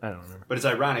 Yeah, I don't remember. But it's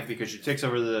ironic because she takes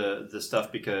over the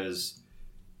stuff because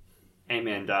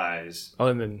Ant-Man dies. Oh,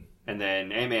 and then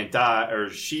Ant-Man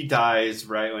she dies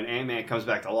right when Ant-Man comes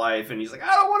back to life, and he's like,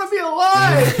 I don't want to be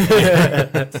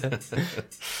alive!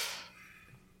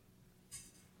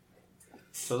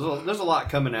 So there's a lot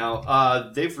coming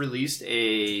out. They've released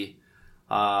they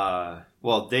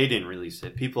didn't release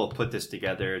it. People have put this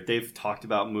together. They've talked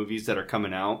about movies that are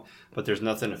coming out, but there's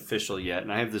nothing official yet.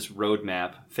 And I have this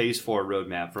roadmap, Phase 4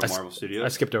 roadmap from Marvel Studios. I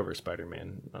skipped over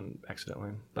Spider-Man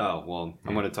accidentally. Oh, well,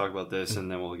 I'm going to talk about this, and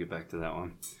then we'll get back to that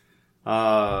one.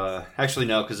 Actually,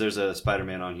 no, because there's a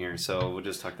Spider-Man on here, so we'll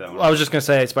just talk that one. Well, I was just going to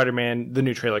say, Spider-Man, the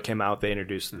new trailer came out. They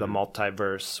introduced the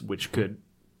multiverse, which could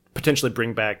potentially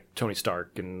bring back Tony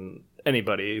Stark and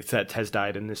anybody that has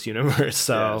died in this universe.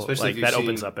 So that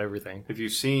opens up everything. If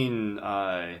you've seen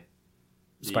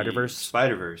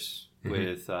Spider-Verse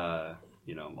with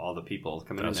all the people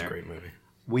coming in there, that was a great movie.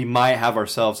 We might have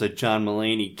ourselves a John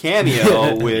Mulaney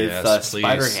cameo with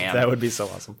Spider-Ham. That would be so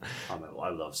awesome. I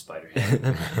love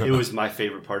Spider-Ham. It was my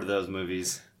favorite part of that movie.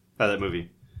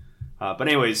 But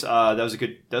anyways, that was a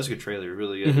good trailer.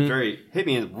 Really good. Very hit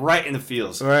me right in the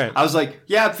feels. Right. I was like,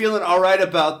 yeah, I'm feeling all right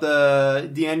about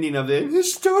the ending of it. It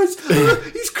starts.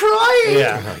 He's crying.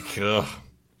 Yeah. Like,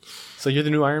 so you're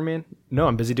the new Iron Man? No,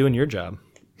 I'm busy doing your job.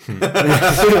 No,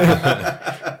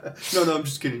 I'm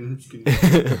just kidding.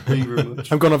 Thank you very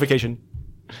much. I'm going on vacation.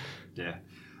 Yeah.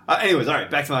 Anyways, all right.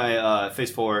 Back to my Phase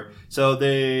 4. So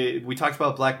we talked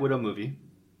about Black Widow movie.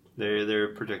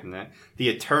 They're predicting that. The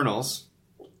Eternals.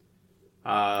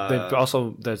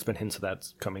 There's been hints of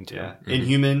that's coming too. Yeah.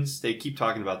 Inhumans, they keep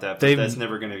talking about that, but that's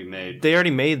never going to be made. They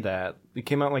already made that. It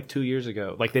came out like 2 years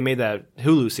ago. Like they made that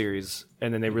Hulu series,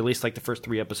 and then they released like the first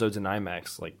 3 episodes in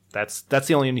IMAX. Like that's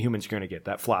the only Inhumans you're going to get.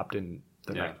 That flopped, and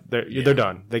they're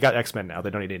done. They got X-Men now.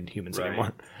 They don't need Inhumans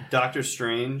anymore. Doctor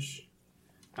Strange.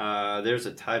 There's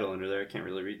a title under there. I can't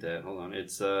really read that. Hold on.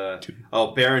 It's Baron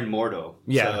Mordo.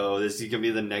 Yeah. So this is gonna be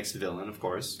the next villain, of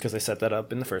course, because they set that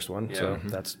up in the first one. Yeah. So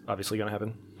that's obviously gonna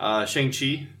happen.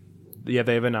 Shang-Chi. Yeah,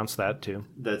 they've announced that too.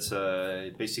 That's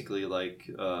basically like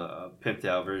a pimped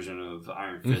out version of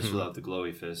Iron Fist without the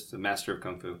glowy fist. The Master of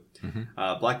Kung Fu.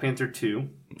 Black Panther 2.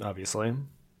 Obviously.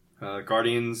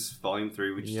 Guardians Volume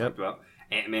 3. We just talked about.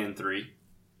 Ant-Man 3.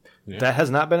 Yeah. That has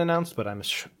not been announced, but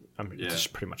it's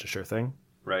pretty much a sure thing.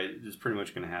 Right, it's pretty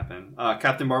much going to happen.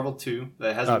 Captain Marvel 2,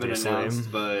 that hasn't been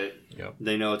announced, but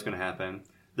they know it's going to happen.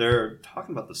 They're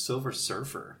talking about the Silver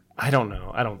Surfer. I don't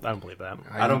know. I don't believe that.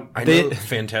 I know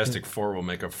Fantastic Four will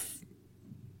make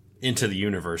into the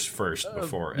universe first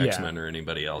before X-Men or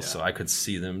anybody else, so I could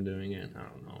see them doing it. I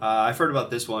don't know. I've heard about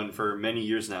this one for many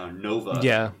years now, Nova.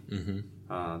 Yeah.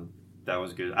 That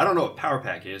was good. I don't know what Power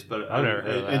Pack is, but I'm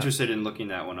interested in looking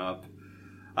that one up.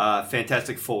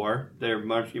 Fantastic Four. They're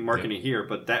marking it here,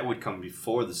 but that would come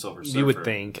before the Silver Surfer. You would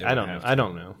think. I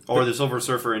don't know. Or the Silver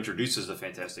Surfer introduces the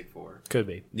Fantastic Four. Could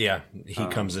be. Yeah, he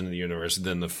comes into the universe,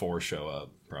 then the Four show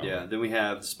up. Probably. Yeah, then we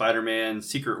have Spider-Man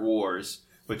Secret Wars,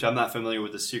 which I'm not familiar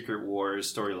with the Secret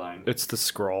Wars storyline. It's the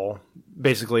Skrull.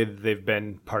 Basically, they've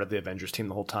been part of the Avengers team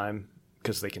the whole time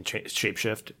because they can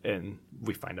shapeshift, and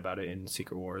we find about it in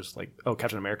Secret Wars. Like,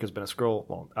 Captain America's been a Skrull.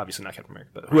 Well, obviously not Captain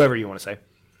America, but whoever you want to say.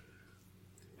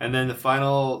 And then the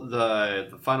final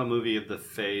movie of the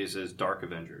phase is Dark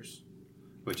Avengers,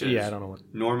 which is I don't know what.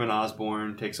 Norman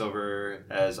Osborn takes over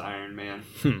as Iron Man,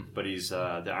 but he's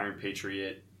the Iron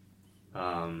Patriot.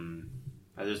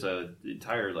 There's an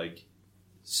entire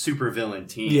supervillain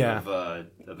team of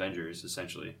Avengers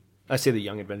essentially. I see the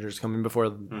Young Avengers coming before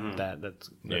that.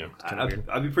 That's kind of weird.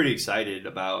 I'd be pretty excited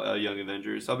about Young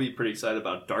Avengers. I'll be pretty excited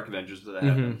about Dark Avengers when that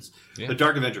happens. Yeah. The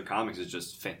Dark Avenger comics is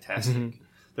just fantastic.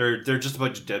 They're just a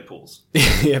bunch of Deadpools.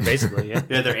 Yeah, basically, yeah.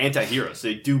 Yeah, they're anti-heroes.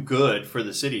 They do good for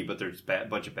the city, but they're a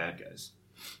bunch of bad guys.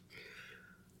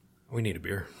 We need a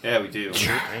beer. Yeah, we do.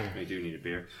 We do need a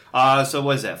beer. So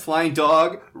what is that? Flying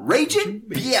Dog, Raging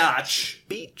Beach.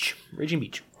 Raging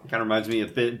Beach. Kind of reminds me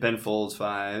of Ben Folds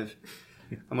 5.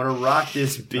 I'm going to rock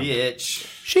this bitch.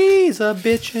 She's a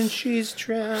bitch and she's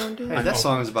drowned. Hey, that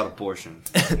song is about abortion.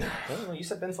 Well, you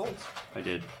said Ben Folds. I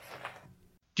did.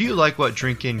 Do you like what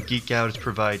Drink In Geek Out is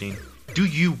providing? Do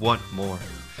you want more?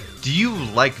 Do you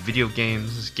like video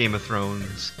games, Game of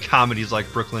Thrones, comedies like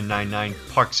Brooklyn Nine-Nine,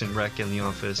 Parks and Rec, and The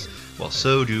Office? Well,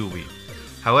 so do we.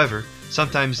 However,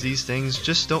 sometimes these things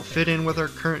just don't fit in with our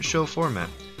current show format,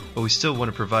 but we still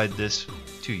want to provide this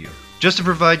to you. Just to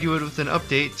provide you with an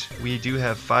update, we do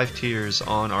have 5 tiers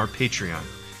on our Patreon,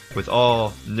 with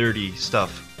all nerdy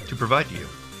stuff to provide to you.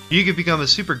 You can become a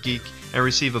super geek and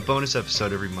receive a bonus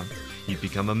episode every month. You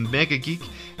become a mega geek,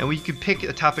 and we can pick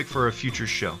a topic for a future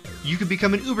show. You can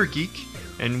become an uber geek,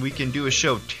 and we can do a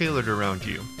show tailored around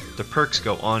you. The perks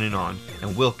go on,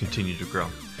 and will continue to grow.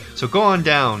 So go on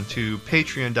down to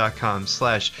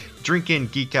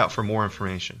patreon.com/drinkingeekout for more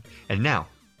information. And now,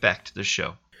 back to the show.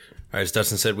 All right, as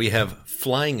Dustin said, we have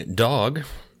Flying Dog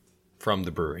from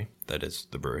the brewery. That is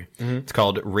the brewery. It's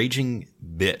called Raging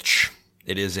Bitch.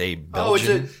 It is a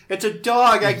Belgian... Oh, it's a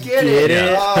dog. I get it.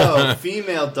 Oh,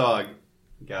 female dog.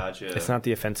 Gotcha. It's not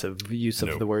the offensive use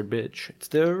of the word bitch. It's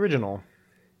the original.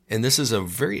 And this is a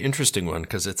very interesting one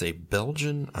because it's a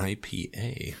Belgian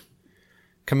IPA.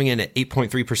 Coming in at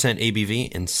 8.3% ABV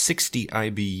and 60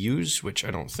 IBUs, which I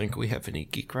don't think we have any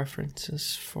geek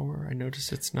references for. I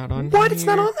notice it's not on What? here. It's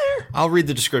not on there? I'll read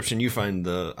the description. You find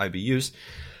the IBUs.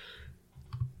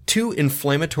 2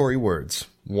 inflammatory words.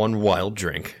 1 wild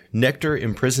drink. Nectar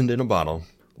imprisoned in a bottle.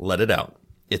 Let it out.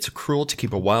 It's cruel to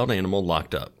keep a wild animal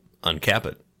locked up. Uncap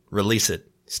it. Release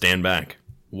it. Stand back.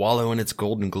 Wallow in its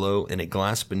golden glow in a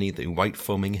glass beneath a white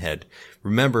foaming head.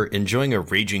 Remember, enjoying a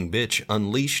raging bitch,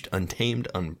 unleashed, untamed,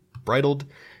 unbridled,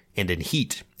 and in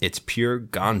heat, it's pure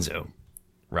gonzo.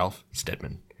 Ralph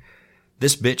Steadman.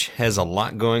 This bitch has a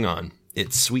lot going on.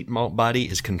 Its sweet malt body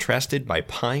is contrasted by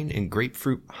pine and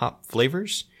grapefruit hop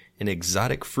flavors and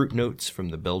exotic fruit notes from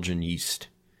the Belgian yeast.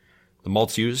 The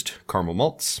malts used, caramel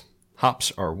malts.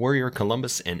 Hops are Warrior,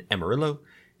 Columbus, and Amarillo.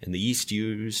 And the yeast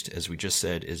used, as we just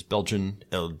said, is Belgian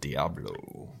El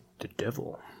Diablo. The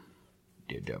devil.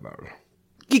 The devil.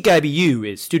 Geek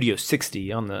IBU is Studio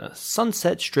 60 on the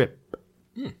Sunset Strip.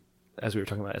 As we were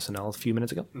talking about SNL a few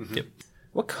minutes ago. Yep.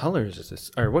 What colors is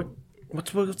this? Or what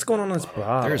What's going on in this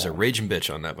bottle? There's a raging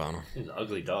bitch on that bottle. He's an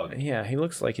ugly dog. Yeah, he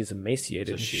looks like he's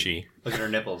emaciated. She. Look at her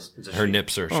nipples. Her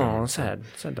nips are showing. Oh, sad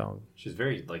dog. She's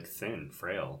very thin,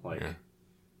 frail,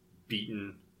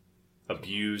 beaten,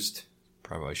 abused.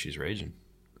 Probably why she's raging.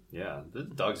 Yeah, the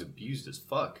dog's abused as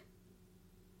fuck.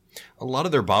 A lot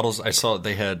of their bottles, I saw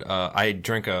they had. I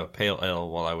drank a pale ale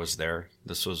while I was there.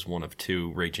 This was one of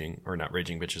two not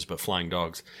raging bitches, but flying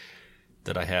dogs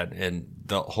that I had, and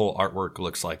the whole artwork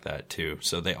looks like that too.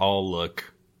 So they all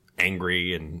look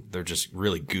angry, and they're just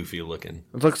really goofy looking.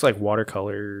 It looks like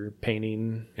watercolor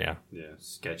painting. Yeah,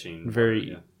 sketching.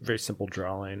 Very simple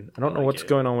drawing. I don't know what's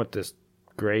going on with this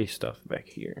gray stuff back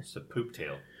here. It's a poop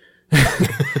tail.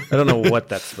 I don't know what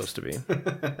that's supposed to be.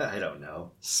 I don't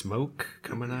know. Smoke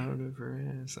coming out of her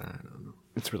ass. I don't know.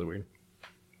 It's really weird.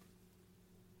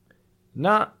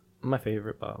 Not my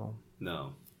favorite bottle.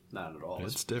 No, not at all.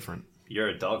 It's different. You're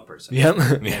a dog person. Yep.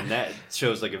 And that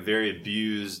shows like a very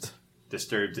abused,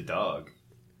 disturbed dog.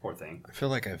 Poor thing. I feel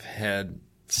like I've had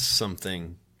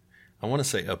something, I want to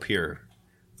say up here,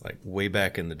 like way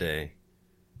back in the day.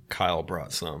 Kyle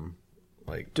brought some,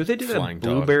 like, do they do flying that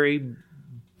blueberry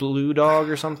blue dog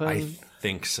or something? I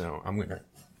think so. I'm going to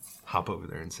hop over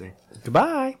there and see.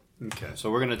 Goodbye. Okay, so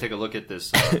we're going to take a look at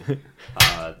this. We're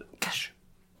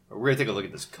going to take a look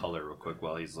at this color real quick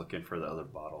while he's looking for the other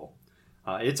bottle.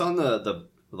 It's on the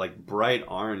like bright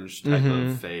orange type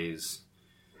of phase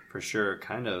for sure.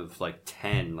 Kind of like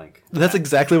 10. Like that's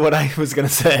exactly what I was gonna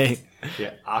say.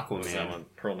 Yeah, Aquaman. What's that one?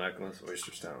 Pearl necklace,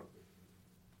 oyster stout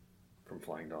from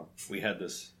Flying Dog. We had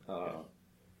this.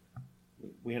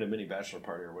 We had a mini bachelor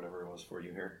party or whatever it was for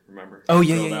you here. Remember? Oh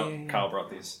yeah. Kyle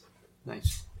brought these.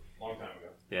 Nice. Long time ago.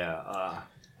 Yeah.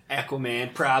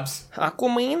 Aquaman probs.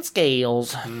 Aquaman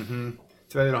scales. Mm-hmm.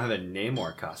 Too bad we don't have a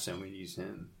Namor costume. We use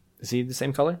him. Is he the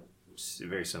same color?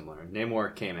 Very similar.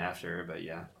 Namor came after, but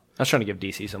yeah. I was trying to give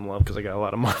DC some love because I got a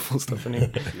lot of Marvel stuff in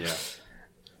here. Yeah.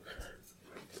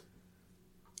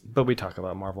 But we talk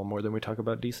about Marvel more than we talk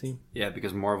about DC. Yeah,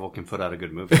 because Marvel can put out a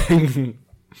good movie.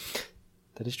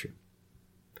 That is true.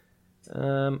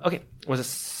 Okay.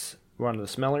 We're on to the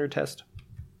smeller test.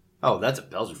 Oh, that's a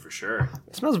Belgian for sure.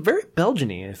 It smells very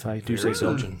Belgian-y, if I do say so.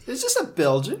 Belgian. Is this a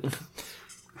Belgian?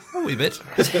 A wee bit.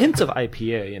 There's hints of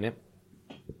IPA in it.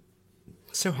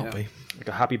 So hoppy. Like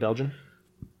a hoppy Belgian.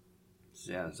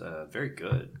 Yeah, it's a very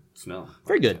good smell.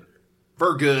 Very good.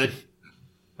 Very good.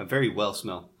 A very well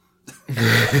smell.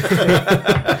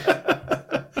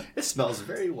 It smells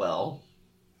very well.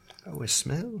 Oh, a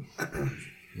smell.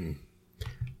 We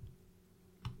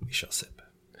shall sip.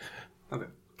 Okay.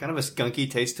 Kind of a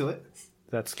skunky taste to it.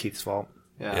 That's Keith's fault.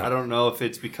 Yeah, I don't know if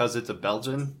it's because it's a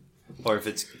Belgian or if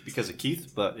it's because of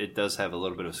Keith, but it does have a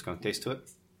little bit of skunk taste to it.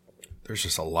 There's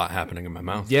just a lot happening in my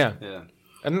mouth. Yeah. Yeah.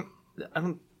 I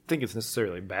don't think it's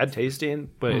necessarily bad tasting,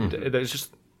 but there's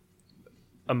just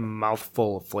a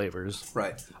mouthful of flavors.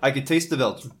 Right. I could taste the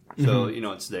Belgian, so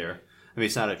it's there. I mean,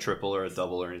 it's not a triple or a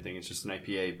double or anything. It's just an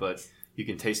IPA, but you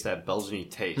can taste that Belgian-y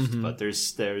taste. But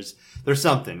there's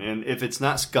something, and if it's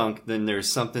not skunk, then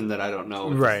there's something that I don't know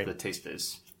what the taste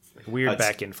is. Weird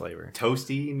back-end flavor.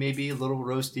 Toasty, maybe a little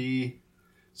roasty,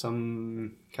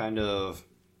 some kind of,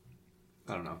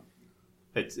 I don't know.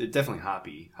 It's definitely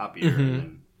hoppier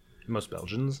than most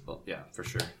Belgians. Well, yeah, for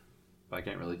sure. But I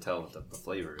can't really tell what the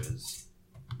flavor is,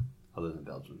 other than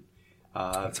Belgian.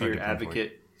 Beer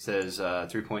Advocate says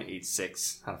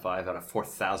 3.86 out of 5 out of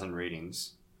 4,000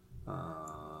 ratings.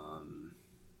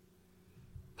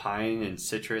 Pine and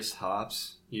citrus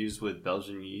hops used with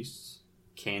Belgian yeasts.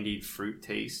 Candied fruit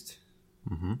taste.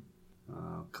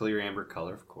 Clear amber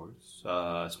color, of course.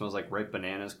 Smells like ripe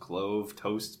bananas, clove,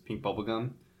 toast, pink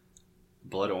bubblegum.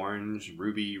 Blood orange,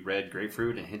 ruby, red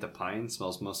grapefruit, and a hint of pine.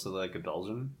 Smells mostly like a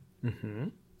Belgian.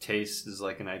 Taste is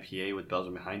like an IPA with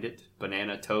Belgian behind it.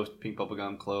 Banana, toast, pink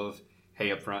bubblegum, clove,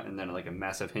 hay up front, and then like a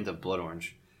massive hint of blood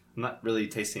orange. I'm not really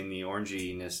tasting the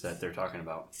oranginess that they're talking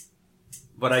about.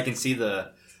 But I can see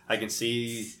and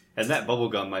that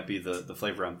bubblegum might be the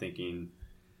flavor I'm thinking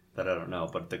that I don't know.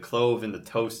 But the clove and the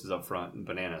toast is up front and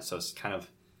banana, so it's kind of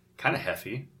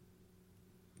hefty.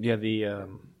 Yeah,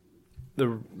 the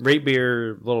rate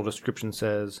beer little description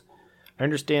says, I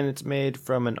understand it's made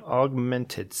from an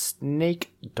augmented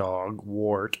snake dog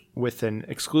wort with an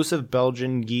exclusive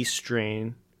Belgian yeast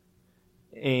strain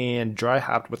and dry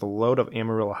hopped with a load of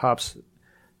Amarillo hops.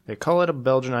 They call it a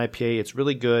Belgian IPA. It's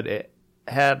really good. It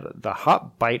had the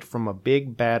hop bite from a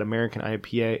big bad American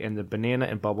IPA and the banana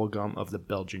and bubblegum of the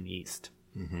Belgian yeast.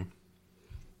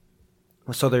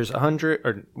 So there's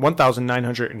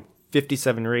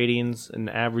 1,957 ratings, an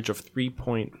average of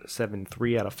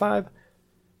 3.73 out of 5,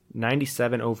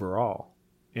 97 overall.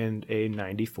 and a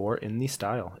 94 in the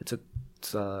style. It's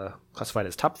classified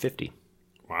as top 50.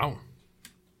 Wow.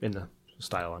 In the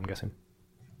style, I'm guessing.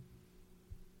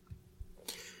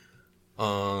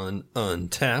 On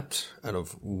Untapped, out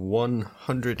of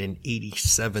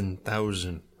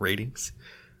 187,000 ratings,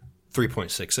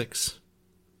 3.66.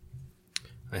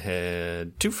 I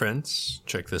had 2 friends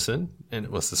check this in, and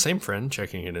it was the same friend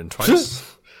checking it in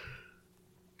twice.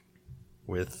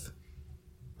 With,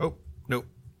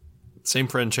 same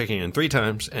friend checking in 3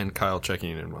 times, and Kyle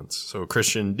checking in once. So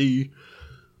Christian D,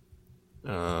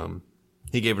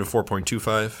 he gave it a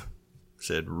 4.25.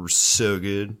 Said, so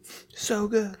good. So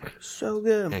good. So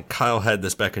good. And Kyle had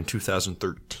this back in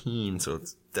 2013, so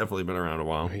it's definitely been around a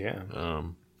while. Yeah.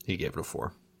 He gave it a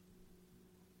 4.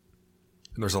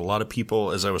 And there's a lot of people,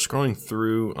 as I was scrolling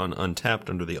through on Untapped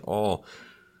under the all,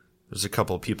 there's a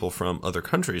couple of people from other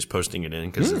countries posting it in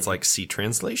because it's like C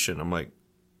translation. I'm like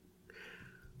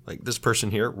this person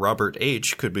here, Robert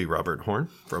H., could be Robert Horn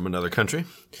from another country.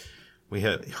 We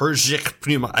have Herjik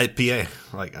Prima IPA.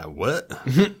 Like, what?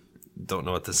 Don't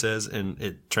know what this is, and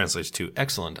it translates to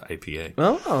excellent IPA.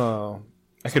 Oh,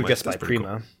 I could have guessed by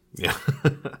Prima. Cool. Yeah.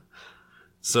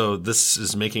 So this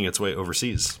is making its way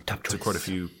overseas to quite a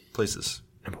few places.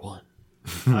 Number 1.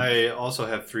 I also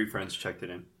have 3 friends checked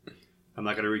it in. I'm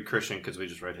not going to read Christian because we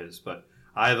just read his, but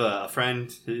I have a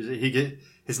friend.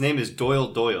 His name is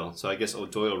Doyle, so I guess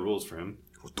Doyle rules for him.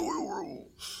 Doyle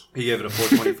rules. He gave it a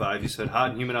 4.25. He said, hot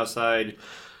and humid outside.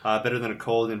 Better than a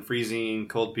cold and freezing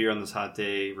cold beer on this hot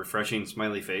day. Refreshing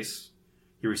smiley face.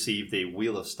 He received a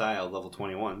Wheel of Style level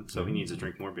 21, so he needs to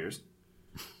drink more beers.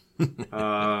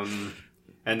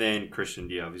 And then Christian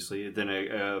D, obviously. Then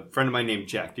a friend of mine named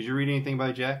Jack. Did you read anything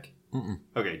by Jack? Mm-mm.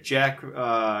 Okay, Jack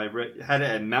had it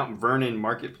at Mount Vernon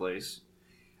Marketplace.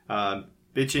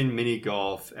 Bitchin' Mini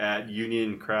Golf at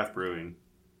Union Craft Brewing.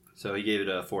 So he gave it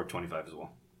a 4.25 as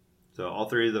well. So all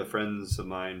 3 of the friends of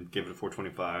mine gave it a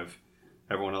 4.25.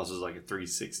 Everyone else is like a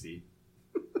 360.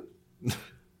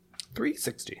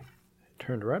 360.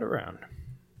 Turned right around.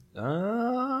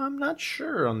 I'm not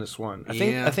sure on this one.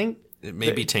 I think it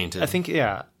may be tainted. I think,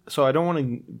 yeah. So I don't want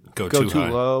to go too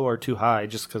low or too high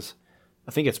just because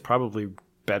I think it's probably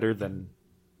better than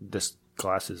this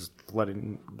glass is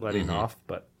letting off.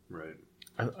 But right.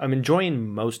 I'm enjoying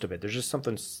most of it. There's just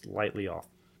something slightly off.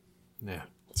 Yeah,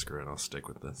 screw it. I'll stick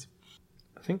with this.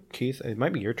 I think, Keith, it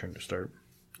might be your turn to start.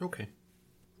 Okay.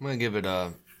 I'm going to give it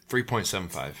a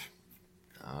 3.75.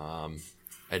 I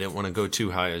didn't want to go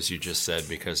too high, as you just said,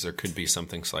 because there could be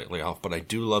something slightly off. But I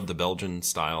do love the Belgian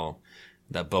style,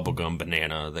 that bubblegum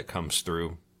banana that comes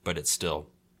through. But it's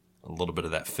still a little bit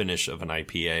of that finish of an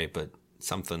IPA, but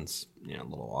something's a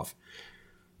little off.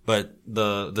 But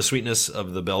the sweetness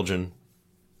of the Belgian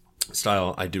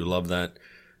style, I do love that.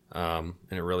 And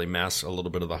it really masks a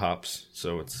little bit of the hops.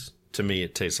 So to me,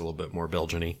 it tastes a little bit more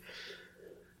Belgian-y.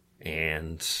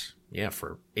 And yeah,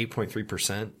 for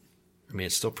 8.3%, I mean,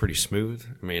 it's still pretty smooth.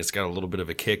 I mean, it's got a little bit of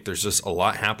a kick. There's just a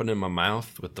lot happening in my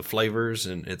mouth with the flavors.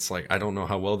 And it's like, I don't know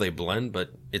how well they blend,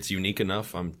 but it's unique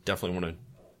enough. I'm definitely want to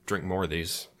drink more of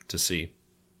these to see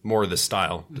more of the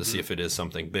style, to see if it is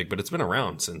something big. But it's been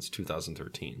around since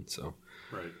 2013. So,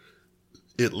 right.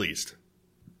 At least.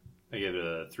 I gave it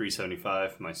a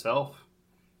 3.75 myself.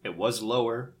 It was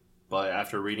lower, but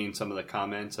after reading some of the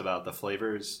comments about the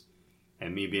flavors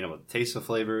and me being able to taste the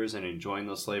flavors and enjoying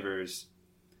those flavors,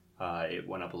 it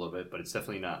went up a little bit, but it's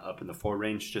definitely not up in the 4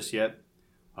 range just yet.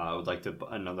 I would like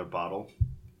another bottle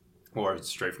or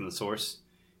straight from the source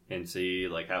and see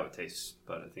how it tastes,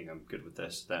 but I think I'm good with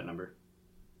that number.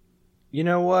 You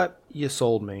know what? You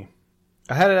sold me.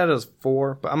 I had it out as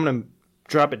 4, but I'm going to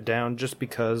drop it down just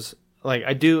because,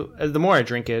 I do, the more I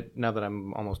drink it, now that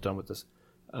I'm almost done with this,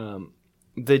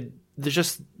 there's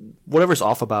just whatever's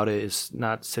off about it is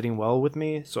not sitting well with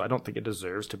me, so I don't think it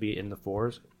deserves to be in the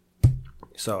 4s.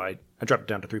 So I dropped it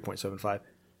down to 3.75.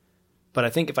 But I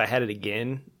think if I had it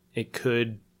again, it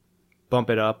could bump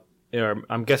it up. Or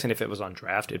I'm guessing if it was on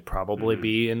draft, it'd probably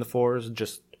be in the 4s.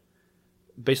 Just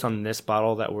based on this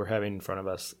bottle that we're having in front of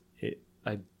us,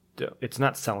 it's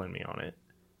not selling me on it.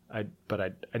 But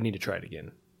I need to try it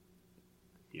again.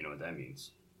 You know what that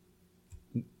means.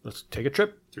 Let's take a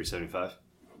trip. 375.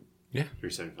 Yeah.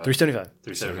 375.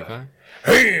 375.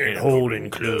 Hand holding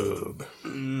club.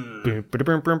 We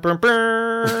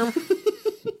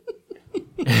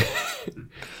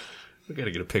got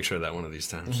to get a picture of that one of these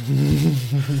times.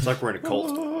 It's like we're in a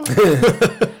cult.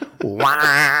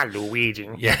 Wow, Luigi.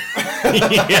 Yeah.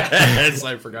 Yes,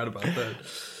 I forgot about that.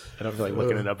 I don't feel like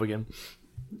looking it up again.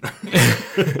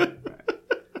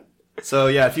 So,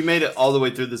 yeah, if you made it all the way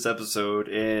through this episode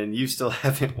and you still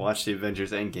haven't watched the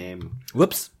Avengers Endgame...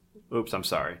 Whoops. Oops, I'm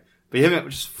sorry. But you haven't,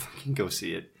 just fucking go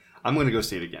see it. I'm going to go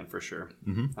see it again for sure.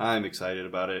 Mm-hmm. I'm excited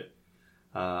about it.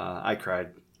 I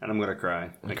cried, and I'm going to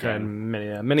cry. I cried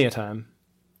many a time.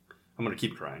 I'm going to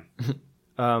keep crying.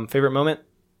 Favorite moment?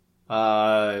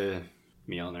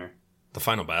 Mjolnir. The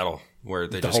final battle where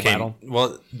they The just whole came. battle?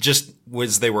 Well, just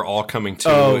was they were all coming to,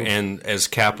 and as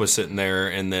Cap was sitting there,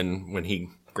 and then when he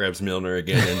grabs Mjolnir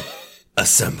again and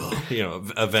assemble,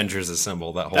 Avengers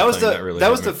assemble. That whole thing.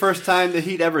 That was the first time that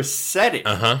he'd ever said it.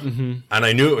 Mm-hmm. And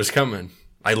I knew it was coming.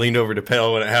 I leaned over to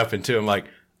Pale when it happened too. I'm like,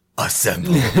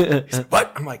 assemble. He's like,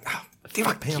 what? I'm like,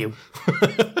 fuck you.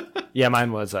 Yeah,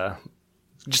 mine was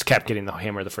just kept getting the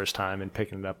hammer the first time and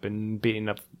picking it up and beating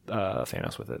up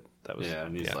Thanos with it. That was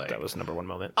that was number one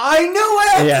moment. I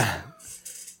knew it. Yeah.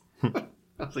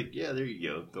 I was like, yeah, there you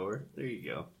go, Thor. There you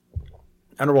go.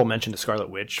 Honorable mention to Scarlet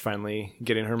Witch finally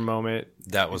getting her moment.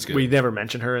 That was good. We never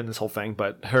mentioned her in this whole thing,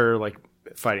 but her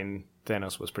fighting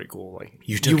Thanos was pretty cool. Like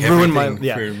you took everything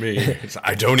for me.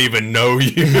 I don't even know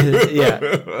you.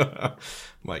 Yeah.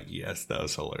 I'm like, yes, that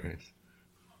was hilarious.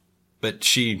 But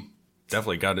she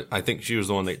definitely got it. I think she was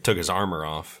the one that took his armor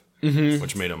off,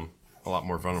 which made him a lot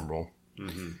more vulnerable.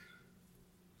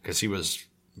 Because he was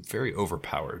very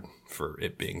overpowered for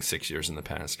it being 6 years in the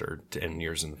past or 10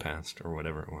 years in the past or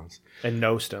whatever it was. And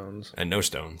no stones. And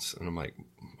I'm like,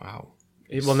 wow.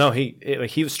 Well, no,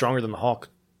 he was stronger than the Hulk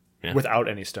without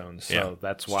any stones. So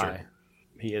that's why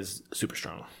he is super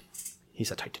strong.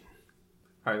 He's a Titan.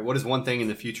 All right, what is one thing in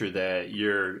the future that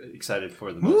you're excited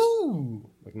for the most? Ooh.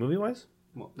 Like movie-wise?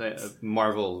 Well,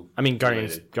 Marvel. I mean,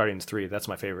 Guardians 3, that's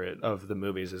my favorite of the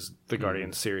movies, is the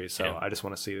Guardians series. So I just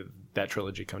want to see that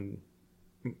trilogy come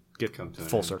to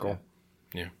full circle.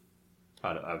 Yeah.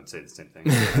 I would say the same thing.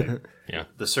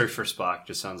 The Search for Spock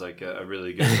just sounds like a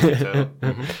really good movie title.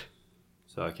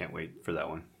 So I can't wait for that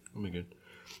one. That'll be good.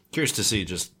 Curious to see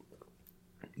just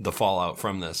the fallout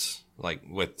from this. Like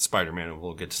with Spider-Man,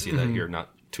 we'll get to see that here not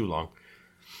too long.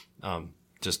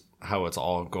 Just how it's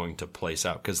all going to place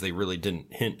out, because they really didn't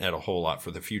hint at a whole lot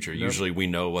for the future. Nope. Usually we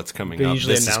know what's coming up.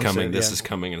 This is coming, this is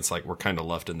coming, and it's like we're kind of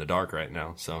left in the dark right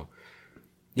now. So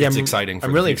it's exciting.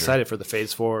 I'm really excited for the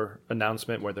Phase 4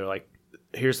 announcement where they're like,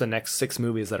 here's the next 6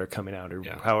 movies that are coming out, or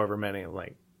however many.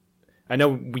 Like, I know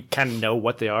we kind of know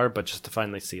what they are, but just to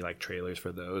finally see like trailers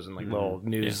for those and like little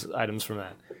news items from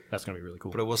that's going to be really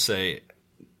cool. But I will say,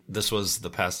 this was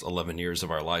the past 11 years of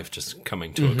our life just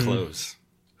coming to a close.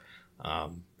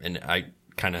 And I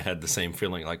kind of had the same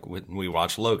feeling like when we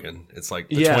watched Logan. It's like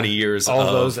the 20 years all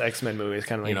of those X-Men movies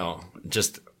kind of like,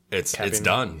 just it's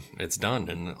done. It's done.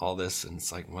 And all this, and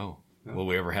it's like, well, will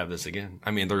we ever have this again?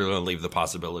 I mean, they're going to leave the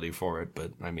possibility for it,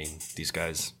 but I mean, these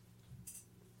guys,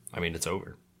 it's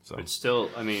over. So it's still,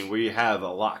 we have a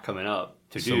lot coming up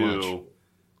to do.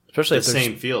 Especially the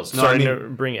same feels. No, starting to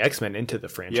bring X-Men into the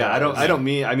franchise. Yeah, I don't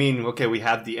mean, okay, we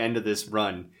have the end of this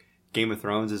run. Game of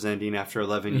Thrones is ending after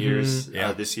 11 years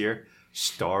this year.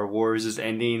 Star Wars is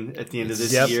ending at the end of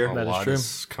this year. A lot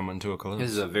is coming to a close.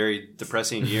 This is a very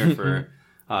depressing year for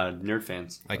nerd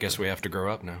fans. I guess we have to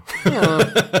grow up now.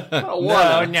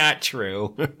 No, not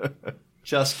true.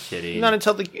 Just kidding. Not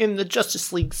until in the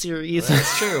Justice League series.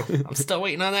 That's true. I'm still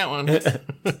waiting on that one.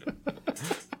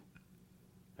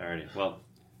 Alrighty, well,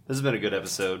 this has been a good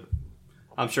episode.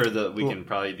 I'm sure that we can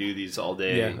probably do these all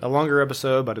day. Yeah, a longer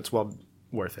episode, but it's well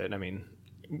worth it.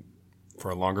 For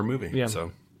a longer movie. Yeah.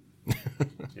 So.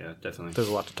 Yeah, definitely. There's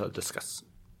a lot to discuss.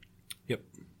 Yep.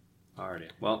 Alrighty.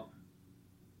 Well,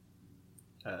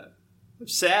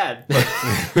 sad.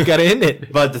 We got to end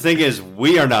it. But the thing is,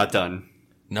 we are not done.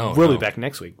 No, we'll be back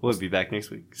next week. We'll be back next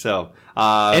week. So,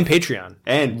 and Patreon,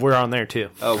 and we're on there too.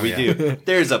 Oh, we do.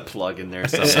 There's a plug in there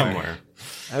somewhere.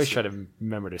 I always try to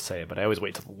remember to say it, but I always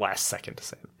wait till the last second to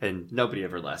say it. And nobody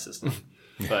ever lasts this long.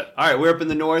 But all right, we're up in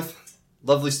the north.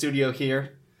 Lovely studio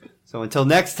here. So until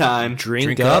next time,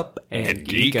 drink up and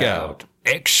geek out.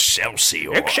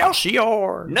 Excelsior!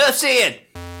 Excelsior! No see it.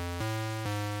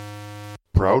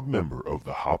 Proud member of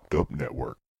the Hopped Up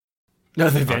Network. No,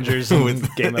 the Avengers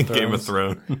with Game of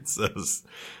Thrones. That was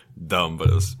dumb, but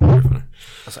it was very funny.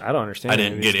 I don't understand. I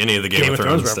didn't get any of the Game of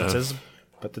Thrones references, stuff.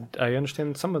 But I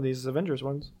understand some of these Avengers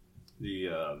ones. The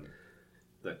Adam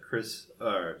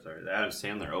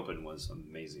Sandler open was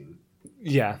amazing.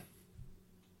 Yeah.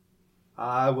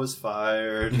 I was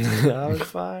fired. I was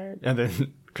fired. And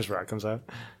then Chris Rock comes out.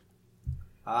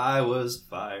 I was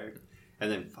fired.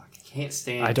 And then, I can't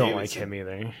stand I don't like him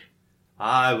either.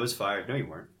 I was fired. No, you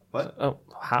weren't. What? Oh,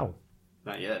 how?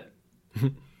 Not yet.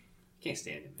 Can't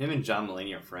stand him. Him and John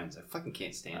Mulaney are friends. I fucking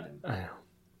can't stand him. I know.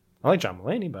 I like John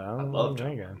Mulaney, but I love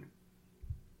John Mulaney.